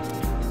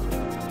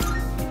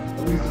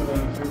 At least it's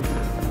only 2.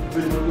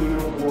 Visually,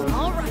 no more.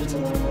 All right.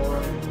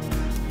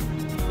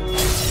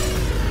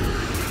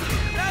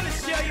 Time to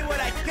show you what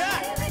I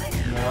got.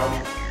 No.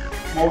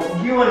 Well,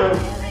 you and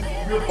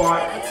you're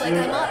fine. Looks like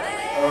I'm up.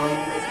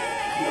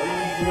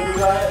 What is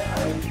that? I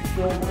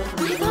don't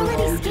remember. I've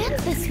already scanned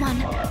this one.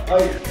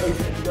 Okay,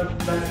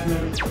 that's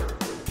necessary.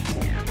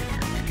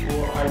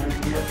 Or I just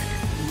get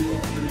you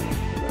up to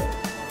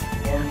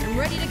I'm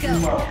ready to go.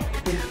 well,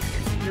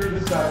 you're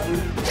the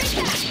savage.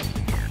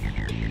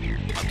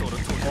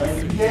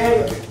 And yay,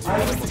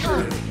 I'm It's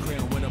time.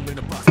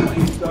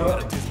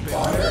 stuff.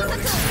 Fire.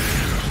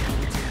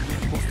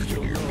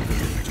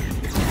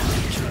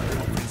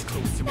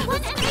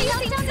 One enemy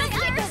using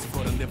scissors.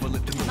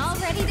 I'm all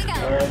ready to go.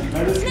 And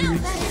medicine. Now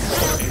that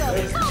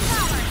is full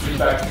power. In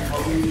fact,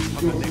 I'll be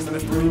doing the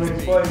room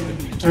next fight.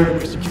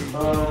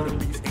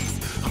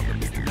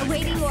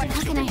 Awaiting order.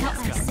 How can I help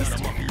my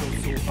sister?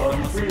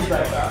 Freeze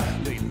that guy.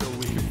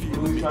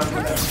 Release time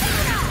for that.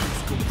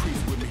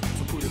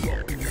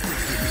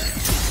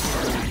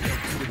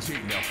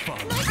 Now,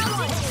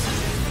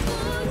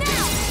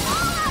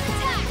 all out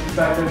attack. In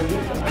fact, I did.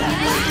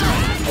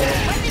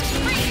 Weapon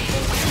free.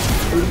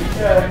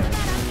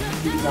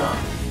 He's not.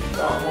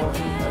 Not one.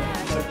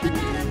 That could be.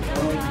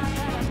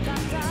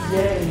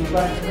 Yeah, and he's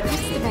back there.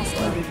 That's the best I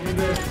one. can do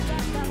this.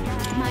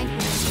 My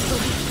hands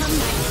will become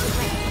my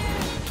strength.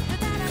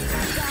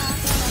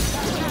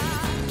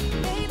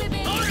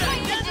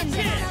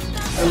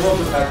 I love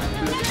the fact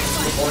that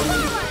this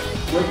morning,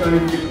 we're not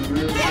even getting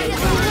rid of it.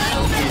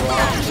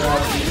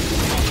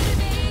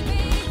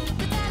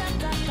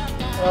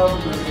 I'm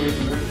going to get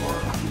rid of it.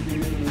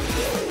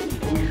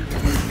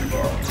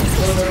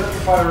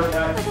 Fire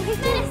attack. Look at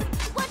this.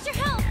 Watch your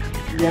health.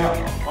 Yeah,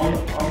 I'm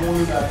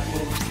only that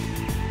close.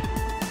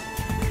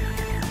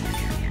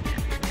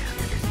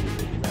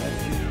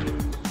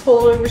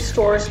 Fully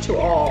restores to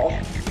all. So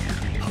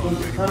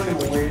it's kind of a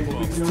waste, but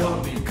you know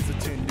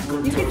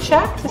what? You can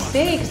check to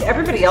see because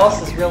everybody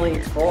else is really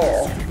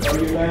full. Are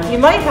you back? You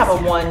might have a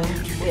 1.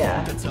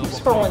 Yeah. Keep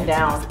scrolling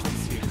down.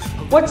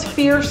 What's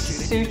Fierce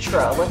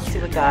Sutra? Let's see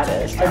what that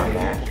is I down think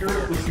there. it's sure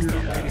it was your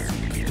attack.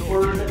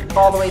 Where is it?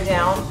 All the way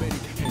down.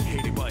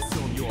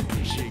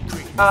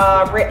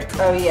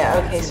 Oh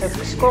yeah. Okay. So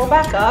scroll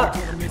back up.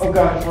 Oh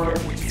god, sorry.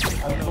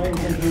 I'm playing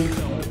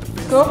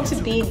him. Go up to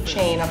bead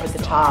chain up at the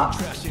top.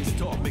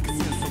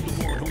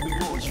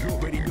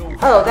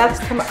 Oh, that's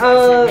come.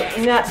 No,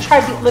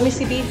 let me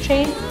see bead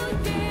chain.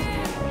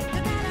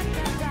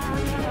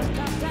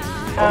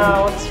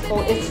 Oh, it's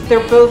full.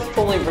 They're both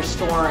fully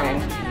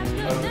restoring.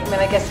 I mean,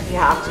 I guess if you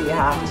have to,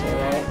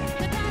 right?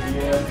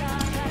 Yeah.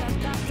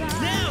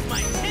 Now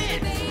my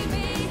tits.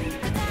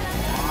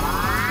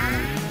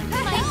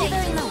 Thank you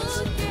very much.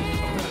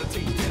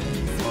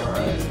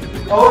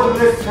 Oh,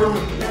 the next term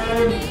of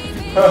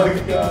 10.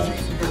 Oh, God.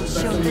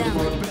 Show them.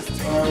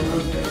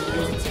 Okay.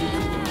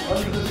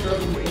 Under the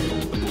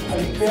circumstances,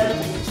 I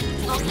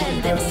guess I'll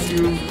end have this.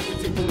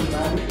 to take the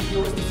magic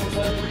shield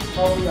sometimes.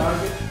 Probably out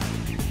of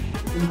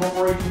it.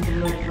 Incorporation for the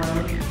next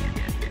round.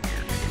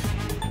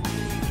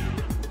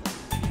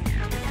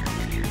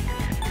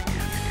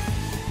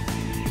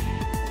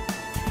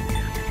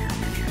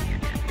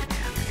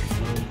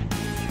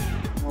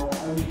 Well,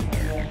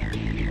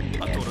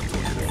 I thought I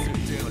told you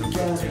to sit down and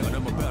get down.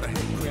 I'm about to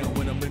hit ground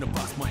when I'm in a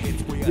box. My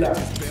head's way out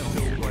of this bound.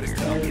 Nobody's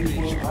stopping me.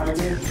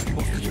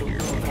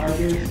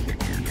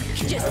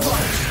 Just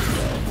watch.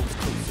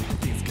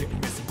 Things get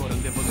messy, but I'll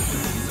never let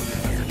them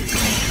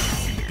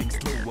things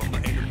slow while my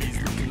enemies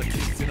looking like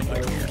kids. And I'm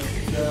like,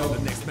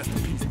 the next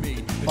masterpiece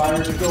made.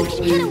 Fire still,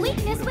 You had a please.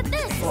 weakness with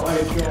this. Oh, I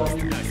kill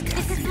him.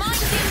 This is my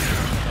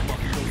thing.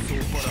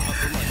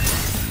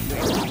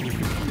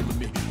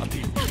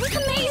 That was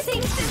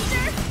amazing,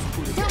 sister.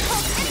 Don't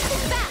hold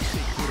anything back.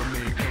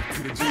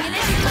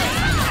 Finish play.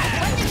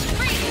 Weapons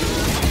free.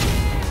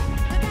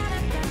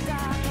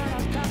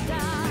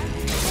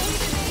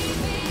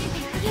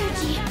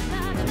 Yuji,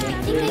 I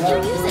think I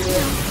can use it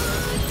now.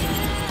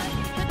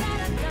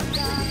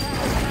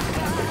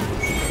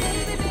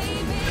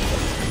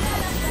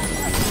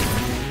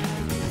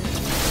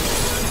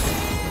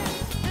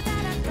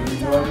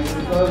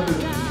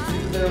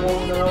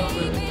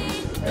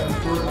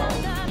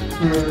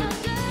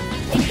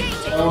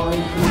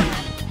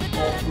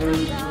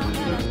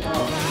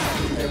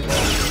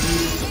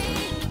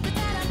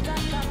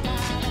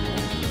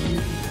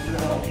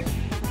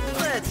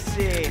 Let's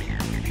see.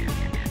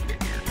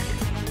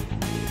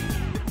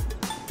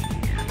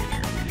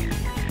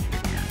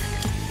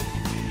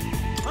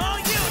 Oh,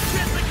 you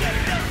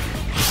triplicate them!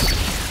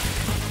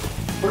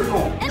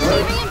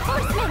 Enemy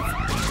reinforcements.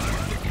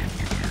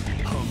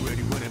 I'm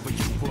ready whenever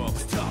you are.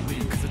 Stop me,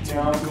 cause it's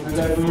Now, because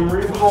I can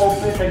read the whole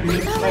thing, I can We've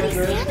use already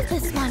Tetris. scanned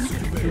this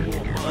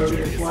one.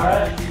 Okay,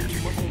 flat.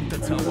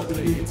 that's how I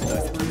play.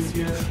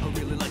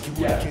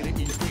 Yeah.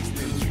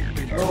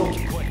 Oh.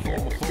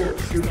 Sure,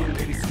 sure.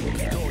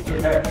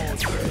 Okay.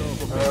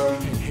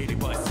 Hated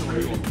by so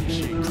many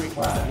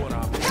Flat. what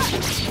I'm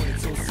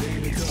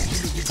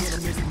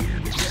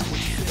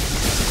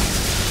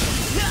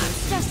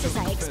Just as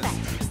I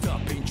expect.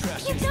 stop being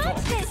trash. You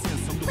dodged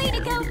this. Way to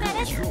go,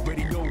 Menace.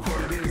 Already know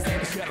what it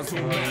is. Shadows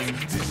on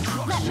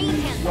mask. Let me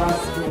handle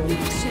Flat.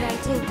 this. Should I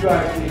do? You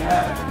actually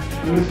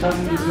have. And this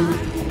time you do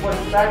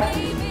what's back to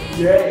you.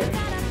 Yay.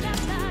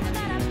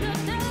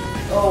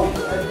 Oh,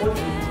 I think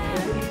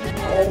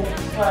it's all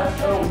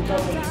flat. Oh,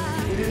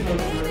 nothing. It is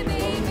nothing.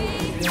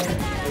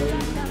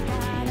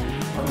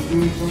 I'm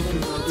doing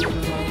something for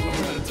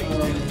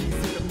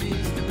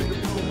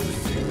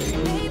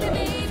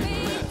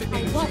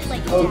I won't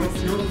let you oh, down.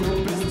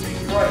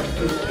 you're right.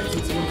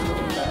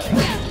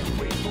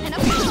 And a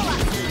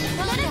follow-up.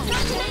 Let us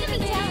knock an enemy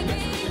down.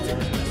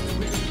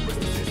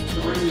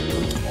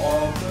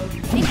 Awesome.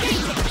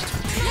 Engage it.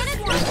 Let us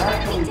knock an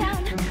enemy Actually,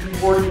 down. since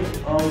we've already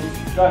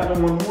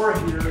gotten one more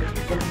here, let's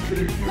get a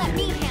few Let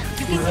me more. handle.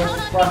 You We can have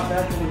count spot on me.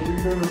 naturally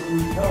return of blue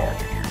health.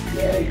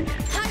 Yay.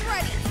 I'm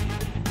ready.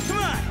 Come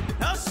on,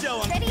 I'll show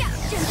them. Ready up.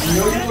 Just You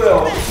know you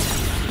will.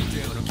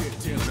 Down, I'm get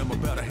down. I'm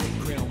about to hit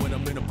ground when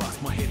I'm in a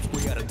box. My head's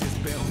way out of this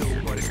bound.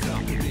 Nobody's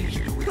stopping me.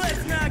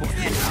 Let's knock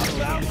this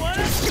about one.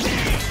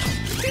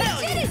 Hell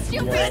did yeah. it,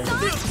 stupid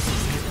son.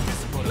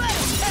 Let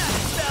us have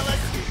it,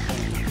 fellas.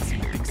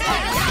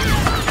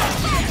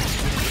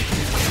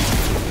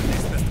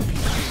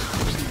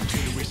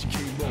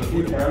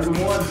 Get down to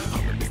one.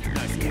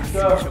 Good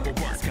stuff.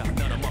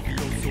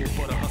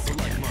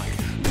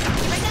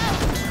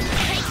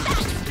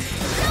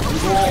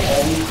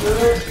 Always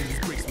good.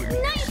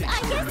 Nice,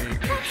 I guess.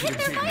 That hit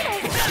their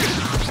vitals.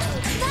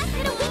 That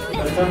hit a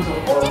That weakness. sounds so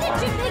Did it,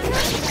 horrifying.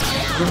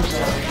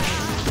 Jupiter?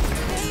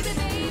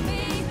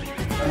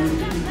 I mean,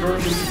 you can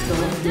turn this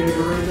stone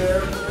gator right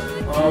there.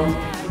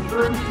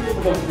 Certain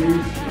people don't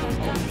do.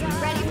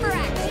 Ready for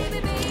action.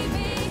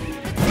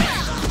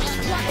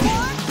 One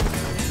more.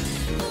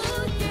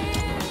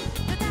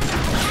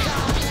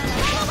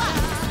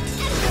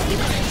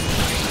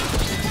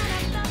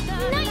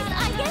 Nice,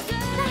 I guess.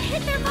 That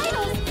hit their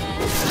vitals.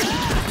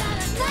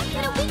 That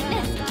hit a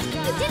weakness.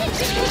 You did it,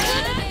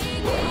 Jupiter.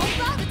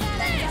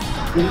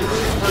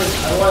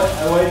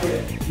 I like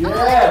it.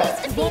 Oh, Yeah.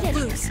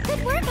 defeated.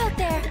 Good work out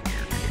there.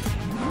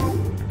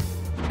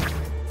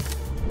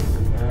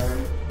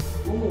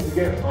 Ooh, we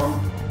get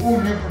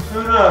new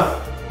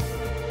persona.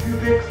 2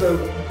 picks of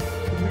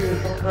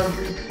sometimes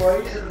each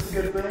fight. That's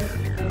a good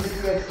thing. And we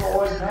get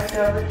solid attack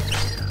damage.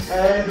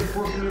 And of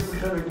course, new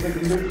persona can make a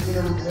difference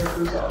whenever we pass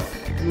this up.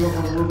 You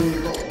have a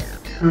really goal.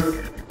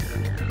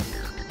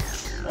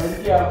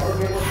 And yeah,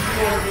 okay, let's keep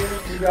going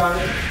here. You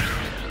got it.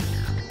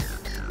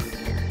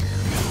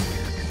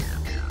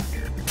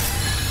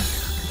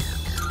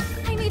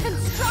 I'm even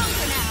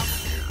stronger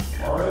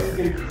now. Alright,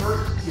 get a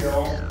curse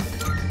skill.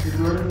 Is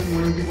there anything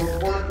when you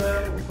report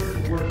that?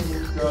 First, what he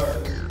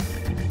does.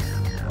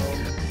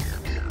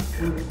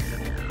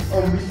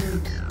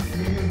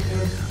 Medium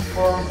chance to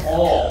try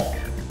all.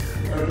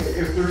 Okay,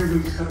 if there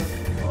even some,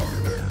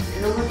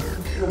 you know, let's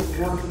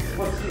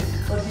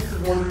use the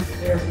one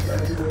task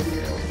that I do for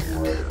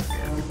it.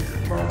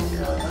 Probably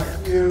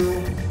not you.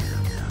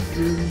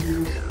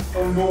 You.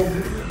 Oh no,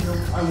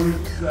 I want to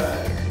use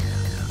that.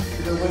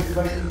 Because I like if I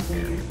can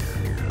think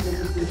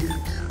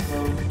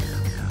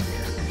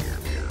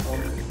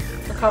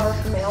Recover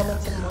from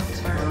ailments in one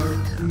turn.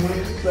 I'm going to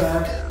use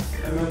that,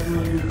 and that's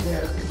going to use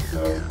that.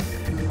 So,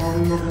 I'm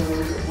probably not going to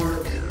get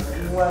work.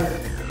 Unless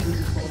this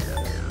is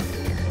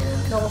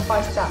something.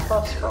 Nullify stat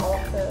buffs for all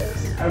foes.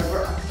 I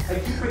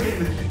keep forgetting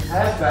that she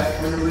has that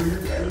for no reason.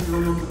 I didn't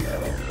remember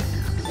that.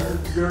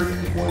 That's very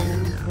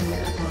important from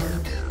all time.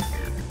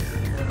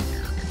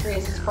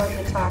 Raises party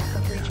attack for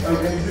 3 turns.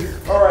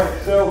 Okay, alright,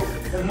 so,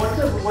 and once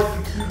I would like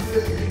to keep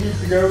this, it needs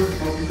to go,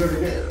 so we go to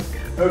get.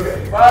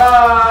 Okay,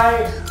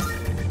 bye!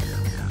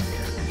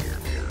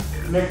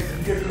 Next,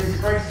 you get 3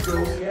 strike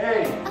skills,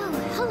 yay! Oh,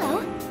 hello.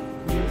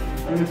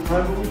 And it's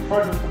time to leave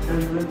treasure for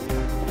 10 minutes.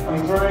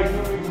 I'm sorry I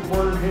can't make this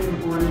more entertaining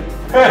for you.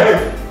 Hey!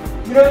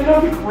 You know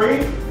what'd be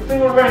great? If they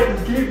were ready to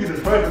give you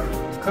the treasure.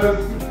 Because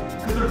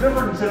they're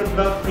different instead of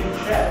not being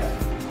chests.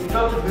 It's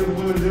not like the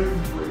blue and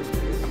inventory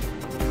space.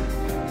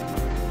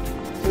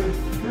 So,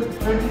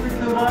 can you read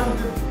the mind?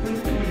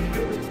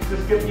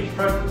 Just get these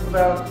treasures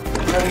without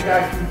having to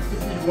actually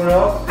pick each one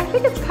up? I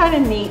think it's kind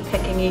of neat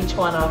picking each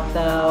one up,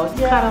 though. It's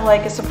kind of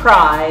like a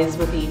surprise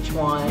with each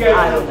one. Yeah,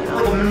 I don't it's know.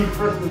 like a mini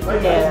Christmas. I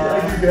do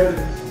get it.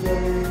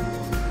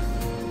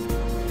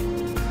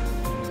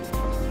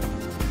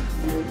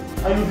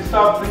 I need to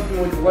stop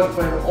thinking like a Let's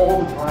Player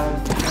all the time.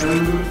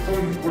 And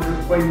some people are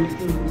just playing these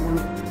games more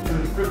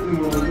and scripting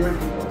will enjoy it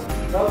more.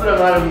 Not that I'm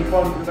not having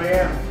fun, because I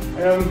am.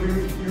 And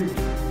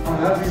I'm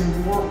having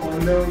more fun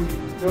knowing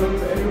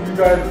that any of you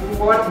guys are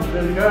watching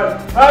today.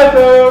 Hi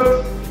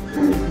folks!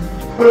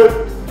 But,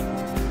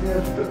 yeah,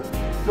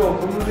 still,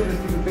 some of you just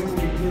need to think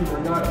like a game or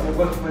not a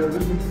Let's Player.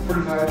 This is the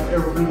first time I've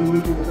ever been to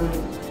literal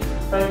things.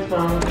 Thanks,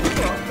 Mom. You're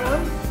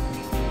welcome.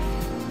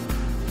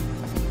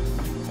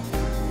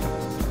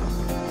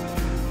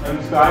 And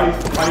Sky's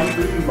tiny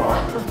freaking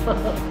box.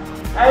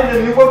 And a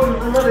new weapon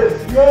for Menace,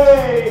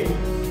 yay!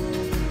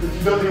 That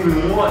she doesn't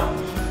even want.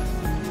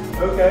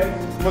 Okay,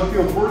 must be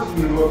a worse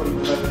new weapon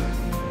for Menace.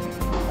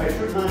 I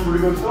should remember to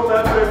go sell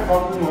that, but I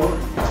probably won't.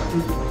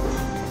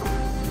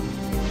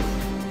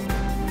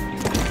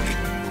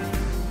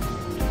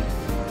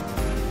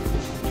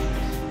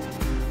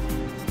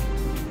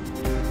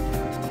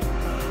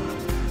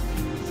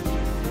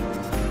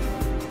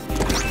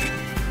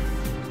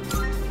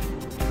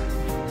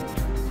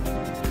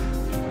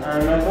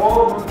 And that's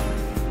all of them.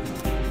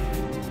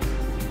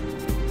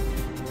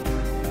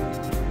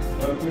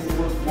 Okay, so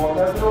let's walk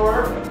out the door.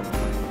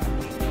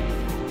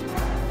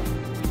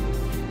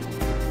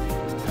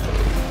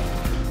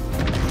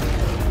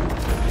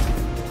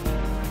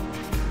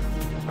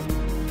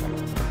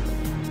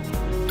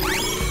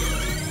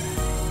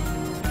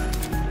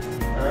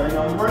 And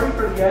I'm ready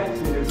for the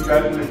exit if you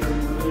guys want to show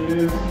me what it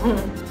is.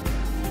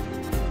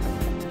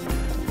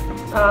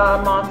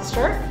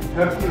 Monster.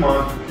 Hefty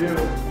monster too.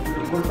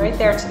 Right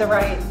there to the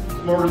right.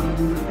 Smarter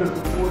than you just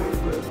before it,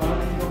 but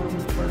I'm going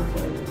to try to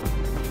play it.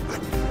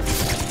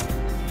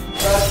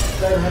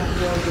 That hefty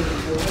monster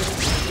doesn't kill it.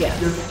 Yes.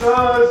 Yes, it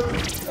does.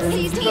 And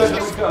He's you guys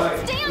dangerous. don't die.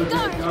 Stay on Okay,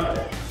 guard. got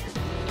it.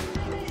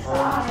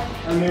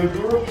 And there's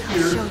door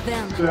here, Show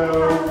them. so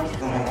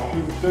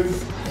you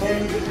can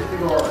get your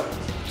cigar.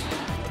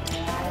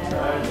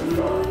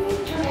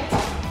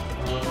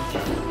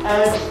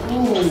 And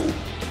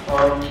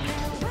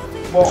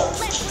well,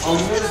 I'm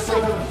gonna say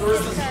the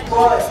 30,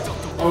 but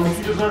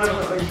she does not have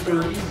like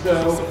 30, so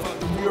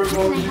we are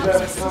going to do that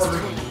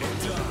first.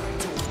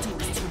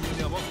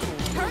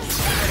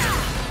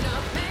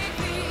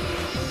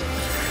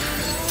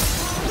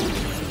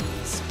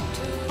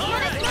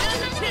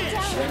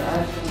 And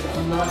actually,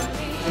 I'm not. I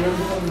am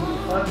going to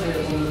contact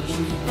one of the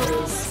things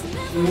because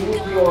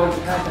immediately all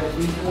attack, I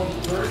think you want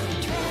first.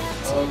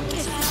 So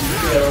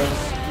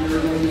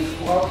you're going to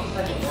swap the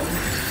second one.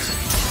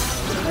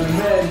 And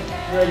then,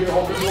 when I get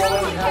all the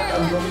all attack,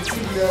 I'm going to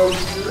go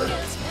here.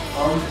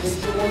 Take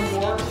the one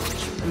more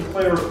and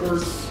play our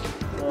first.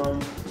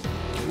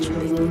 Which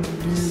I'm going to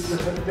use to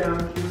head down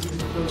to the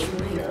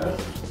yes.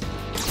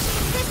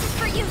 This is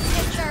for you,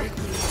 sister.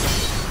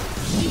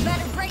 You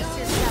better brace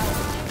yourself.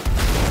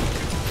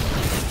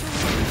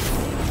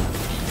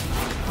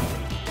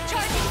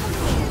 Charging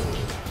completed.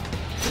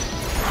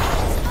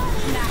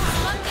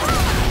 Maximum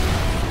power.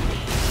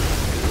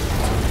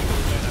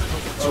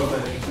 Oh,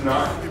 but it's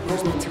not.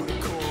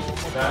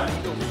 That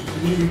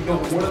didn't even know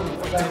what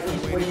actually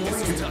playing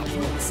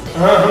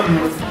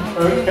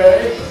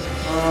okay.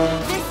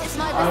 This is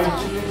my I result.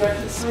 didn't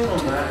actually plan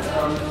on that.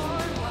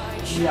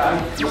 Yeah, I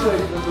could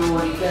put the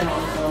word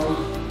down.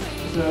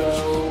 So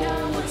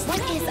What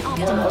is what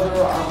optimal?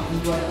 other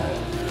options do I have?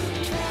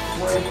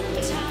 Break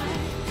it.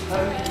 How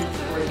do you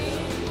break it?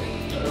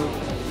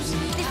 Okay. This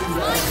is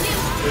my new.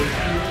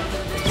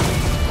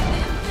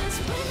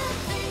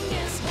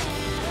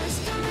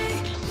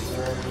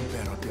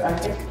 I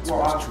think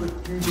rock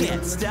with you.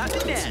 Can't stop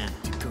it now.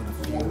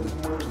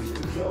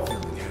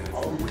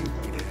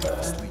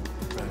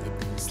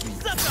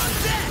 Suck on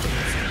that!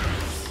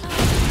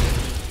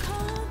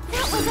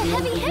 That was a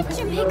heavy hit,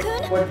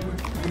 Junpei-kun. But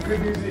the good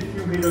news is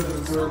Junpei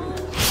doesn't work.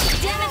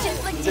 Damage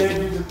inflicted. Then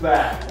you just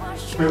back.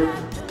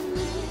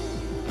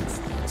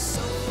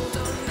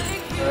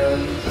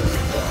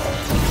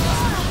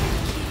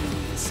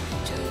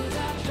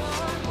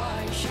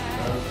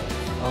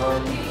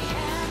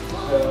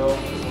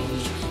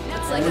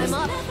 Looks like I'm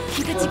up.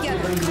 Keep it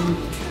together.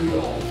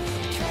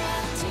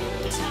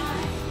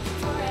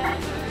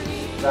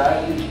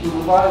 That is the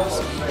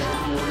revival button.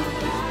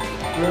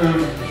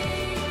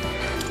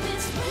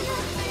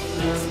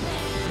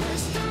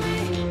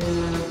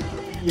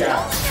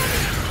 Yeah.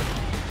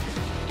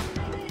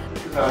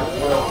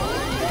 Well.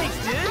 Thanks,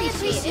 dude.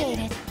 Appreciate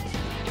it.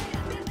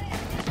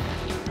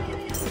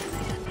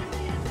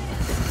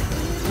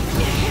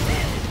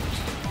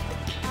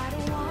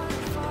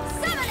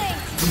 Summoning!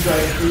 You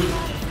guys do.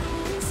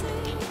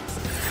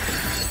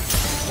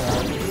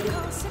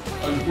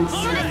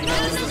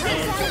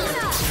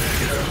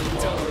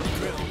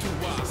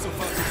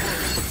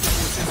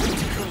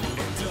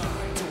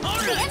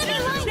 The enemy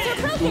lines are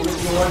broken!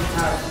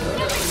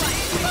 Forward!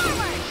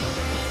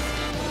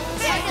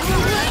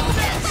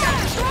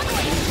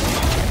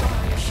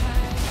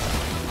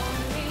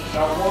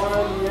 That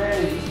one,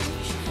 yay!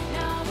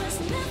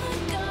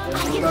 I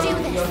can do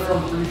this. Another,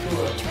 I'm pretty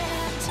sure.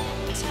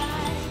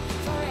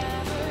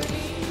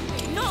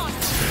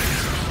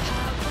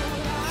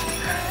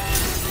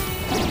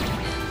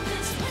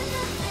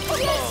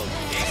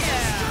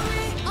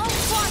 All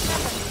squad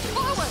members,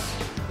 forward!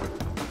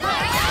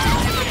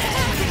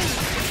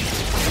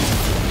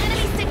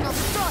 Enemy signal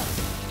destroyed.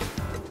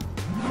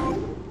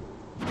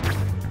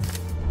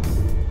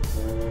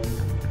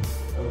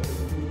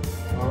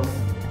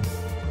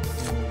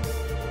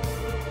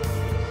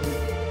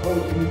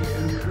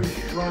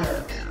 Increase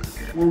Shriner.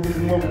 We're with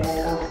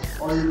more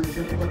are you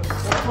just like,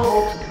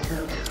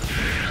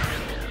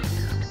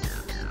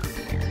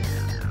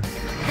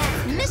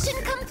 Mission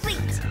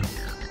complete.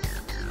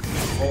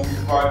 only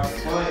 5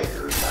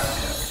 players.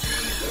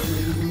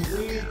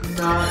 Complete,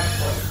 not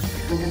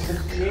like level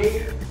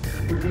 68,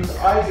 which means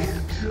I get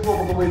 2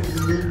 levels away from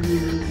the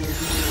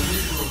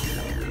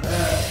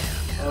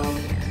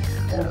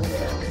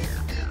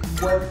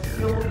what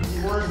skills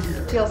were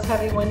here? Deals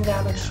heavy wind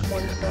damage,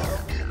 1 throw.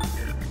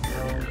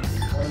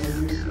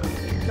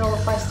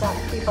 Nullify stat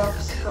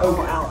debuffs for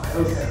all allies.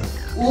 Okay.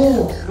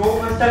 Ooh, don't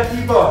let that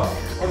debuff.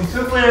 I'm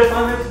so glad I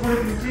found this one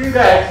can do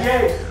that.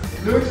 Yay!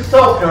 Note to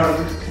self,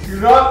 Jonathan. Do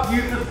not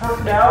use this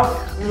person out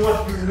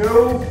unless you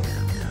know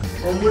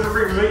on whatever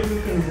you're making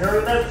you can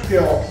inherit that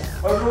skill.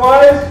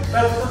 Otherwise,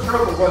 that's what the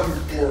circle button's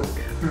for.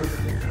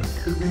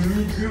 Because we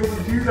need to be able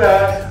to do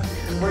that.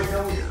 And right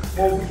now,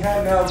 well, we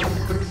can now.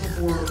 We're putting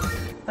before.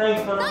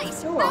 Thanks, man.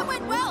 Nice, that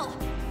went well.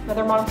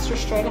 Another monster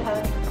straight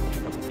ahead.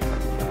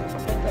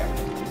 Right there.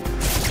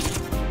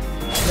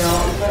 Now,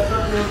 if that's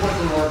not the input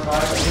from our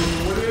side, I don't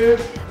know what it is.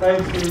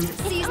 Thanks, team.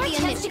 Seize the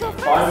initiative.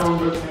 I don't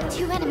understand.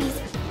 2 enemies.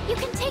 You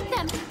can take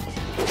them.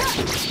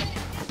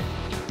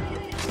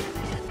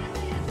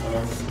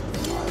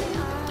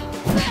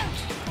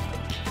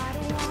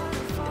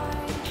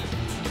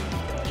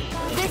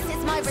 This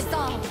is my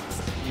resolve.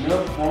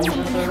 Yep, one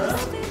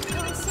percent.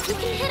 You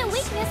can hit a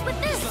weakness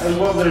with this. I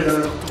love that it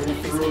does. Persona,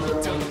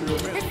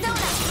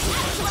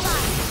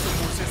 actualize.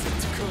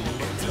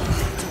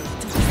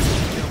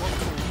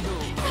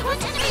 One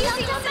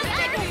enemy doesn't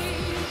matter.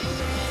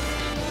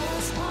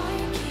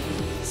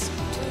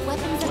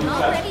 Weapons are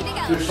all ready to go.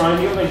 Just trying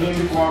to get my hand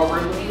to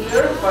cooperate with me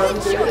there. Finally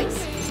Good did it. choice.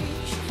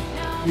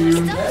 You It's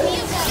up to you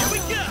okay? guys. Here we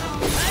go!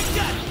 I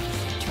got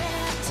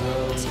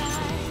it!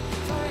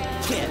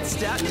 Can't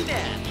stop me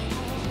now!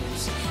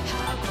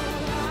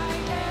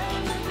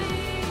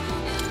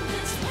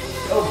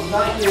 Oh,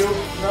 not you.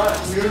 Not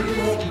you. You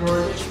won't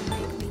George.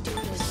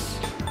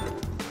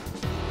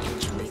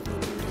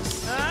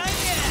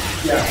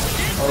 Yeah.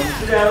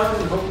 Sit down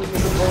and hopefully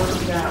get the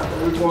bonus now.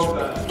 There we go.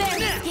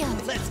 Very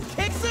skilled. Let's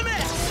kick some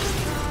ass!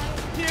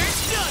 You're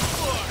done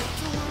for!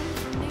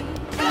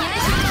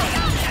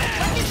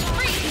 Weapons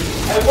free.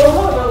 I love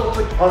how that looks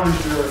like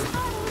Punisher.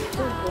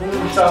 I'm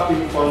gonna stop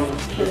being funny.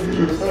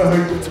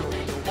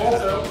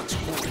 Also,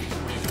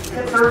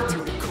 get hurt.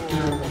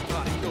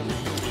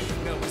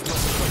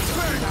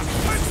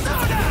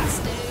 Persona!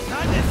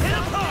 Time to hit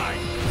him hard!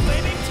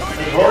 Flaming As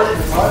tornado! hard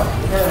as hot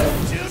can.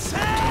 Juicy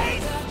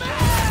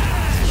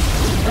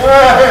Ah!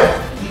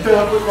 You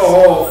sound like a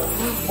whole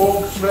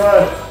Hulk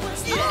smash.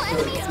 All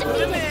enemies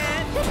defeated.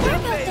 Good work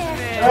out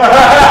there.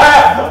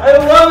 I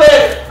love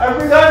it! I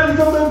forgot to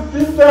sometimes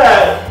did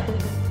that!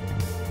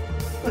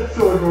 That's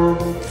so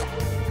adorable.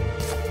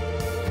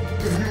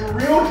 If you were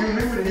real, you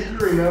would hate you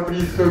right now, but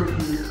he's so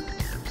cute.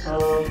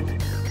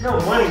 No,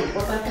 money.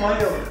 What the heck am I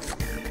doing?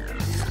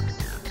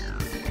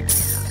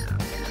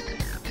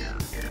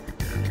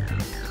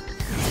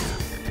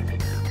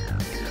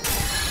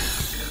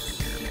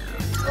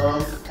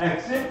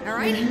 Exit.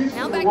 Alright, please,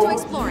 now for back what to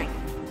was- exploring.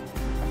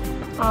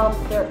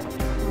 They're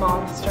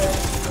monsters.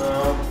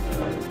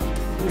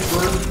 This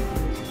bird's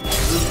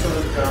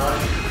gonna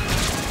die.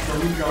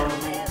 Somebody's gone.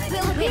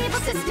 We'll be able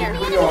to steer the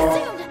We enemy are.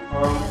 soon.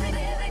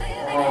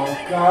 Oh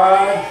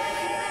God.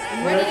 I'm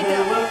ready to go.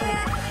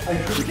 I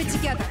could Keep it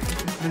together.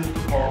 I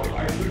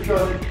could go.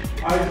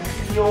 I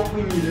feel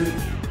we need it.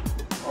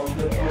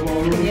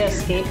 Can you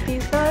escape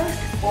these guys?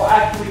 Well,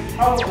 actually,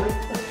 probably.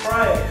 Let's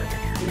try it.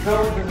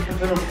 Because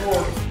it's a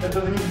force, that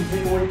doesn't even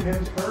take away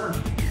Pim's turn.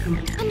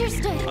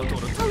 Understood.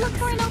 I'll look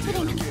for an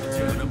opening.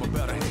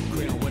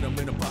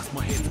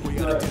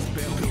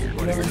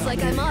 Looks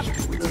like I'm up. We're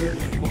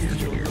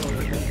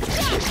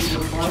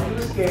trying to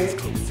escape.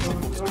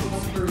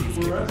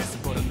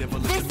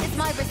 This is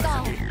my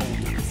resolve. We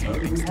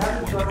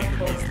haven't done it,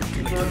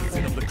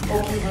 but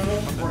hopefully we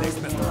won't break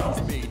somewhere else.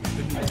 I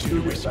do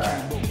get back.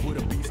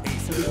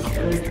 I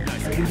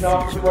did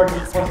not feel like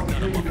it's plus the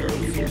team here.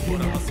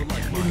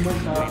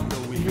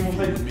 You will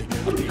say,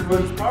 it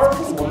was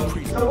powerful one.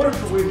 So what is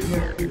the way to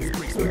get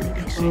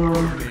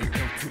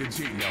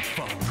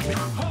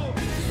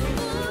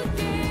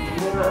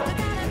Where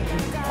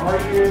are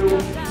you?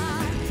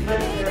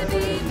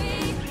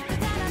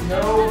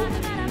 No,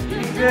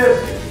 eat this.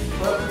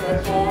 Let me, I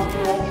saw it,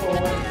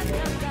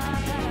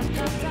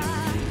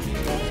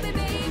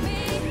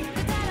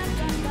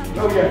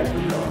 oh yeah,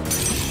 here we go.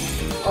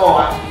 Oh,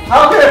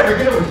 how could I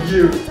forget it was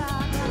you?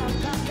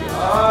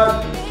 God.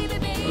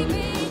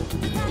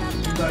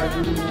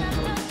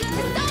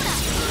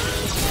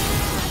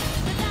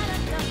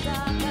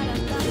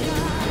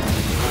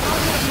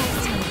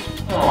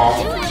 Do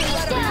Aww. what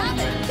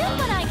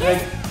I Like,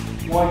 get.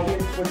 why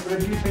can't, what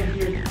do you think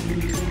you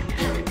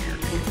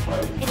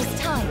fight? It is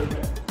time.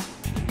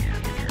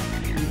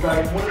 You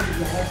guys, what is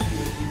the happy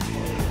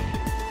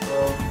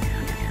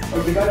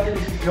okay, that thing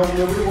is killing.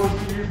 Nobody wants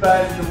to use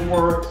that, it doesn't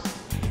work.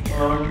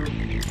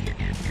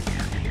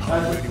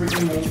 That's a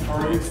freaking old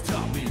target.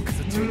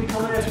 You mean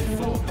come at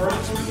two old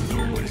targets?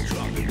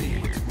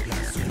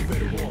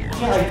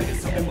 Yeah, I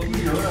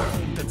see you're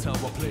right. That's how I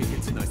play it.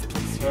 It's a nice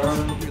place.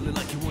 Feeling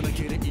like you wanna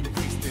get it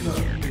erased.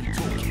 And been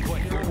talking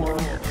quite for a while.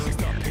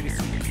 Stop hating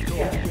so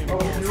Yeah,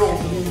 oh, you're old.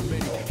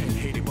 and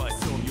hated by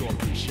some. You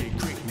appreciate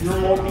greatness. You're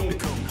more me.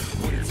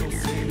 When it's all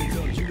said and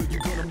done, you're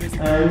gonna miss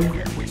And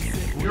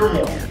you're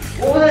more.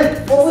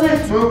 What was I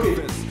smoking?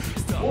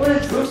 What was I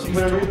smoking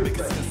when I made this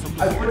thing?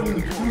 I put in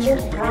two more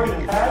target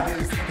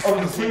attacks of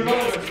the same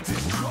element.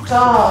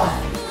 God!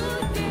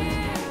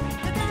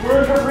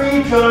 Where's the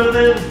read,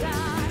 Jonathan?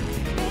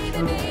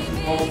 Okay,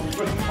 well,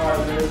 let's try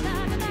this. It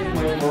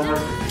might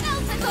work.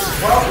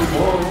 Probably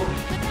won't.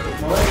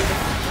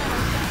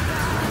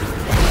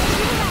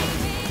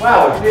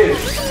 Wow, it did.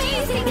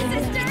 Amazing,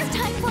 sister.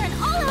 Time for an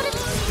all-out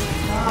attack.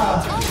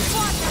 Ah, All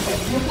squad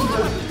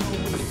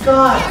members.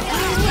 God!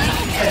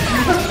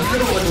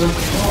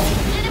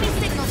 Enemy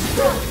signal.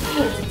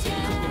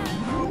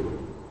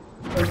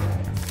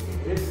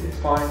 It's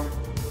fine.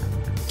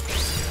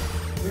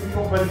 Maybe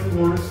you'll make the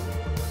worst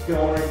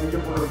skill and I can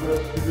get rid of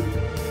this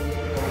stupid.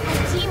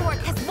 Teamwork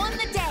has won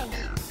the day.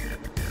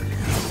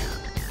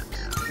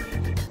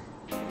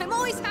 I'm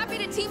always happy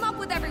to team up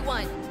with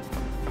everyone.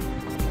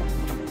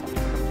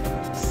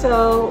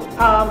 So,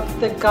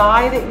 the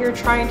guy that you're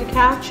trying to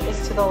catch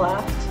is to the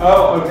left.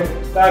 Oh, okay.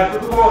 That's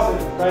what the boss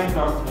is. Thanks,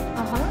 Mom.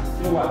 Uh-huh.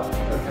 To the left.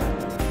 Okay.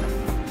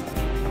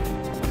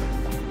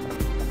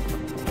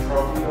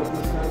 Probably open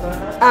this next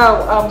time.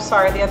 Oh,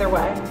 sorry, the other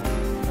way.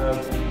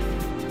 Okay.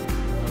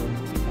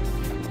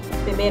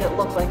 They made it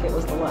look like it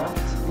was the left.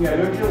 Yeah,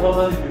 don't you love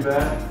that you do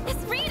that?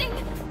 It's reading.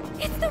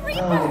 It's the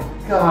Reaper. Oh,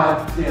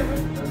 God damn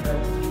it. Okay.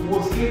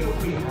 We'll see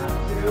if we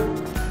have to. I'm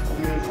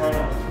gonna try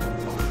not to.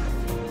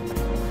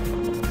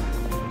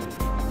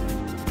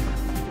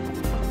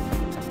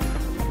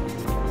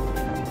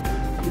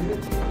 This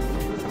is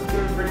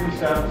gonna bring me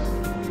steps.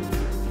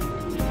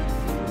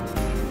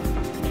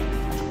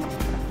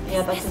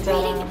 Yeah, that's a dead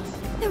reading. end.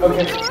 The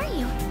Okay. Reaper, where are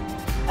you?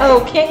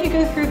 Oh, can't you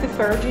go through the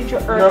third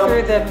or No.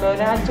 through the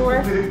monad door?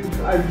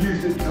 I've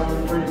used it, so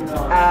I'm afraid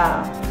not.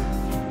 Ah.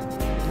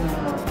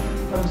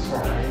 I'm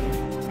sorry.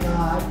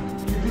 God,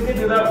 you think I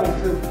did that one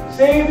too.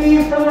 Save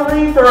these for the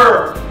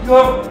Reaper! You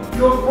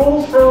have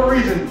rules for a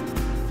reason.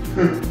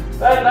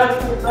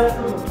 that's the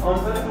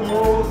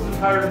moral of this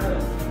entire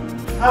thing.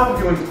 How are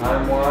we doing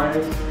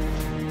time-wise?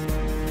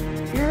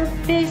 You're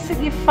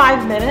basically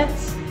 5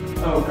 minutes.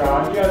 Oh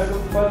God, yeah, so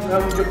let's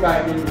have to get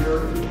back in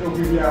here. It'll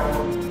be the hour.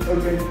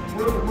 Okay,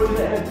 we're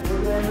gonna end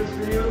this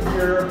video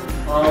here.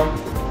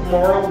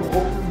 Tomorrow we'll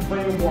hopefully be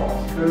playing boss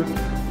because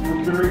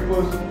we're very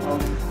close.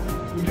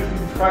 We just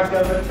need to track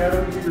down that shadow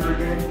figure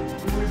again.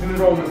 Who is an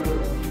enrollment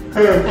with us?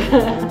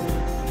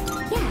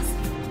 Yes.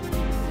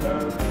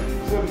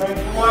 So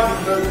thanks for watching,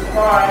 folks.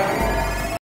 Bye.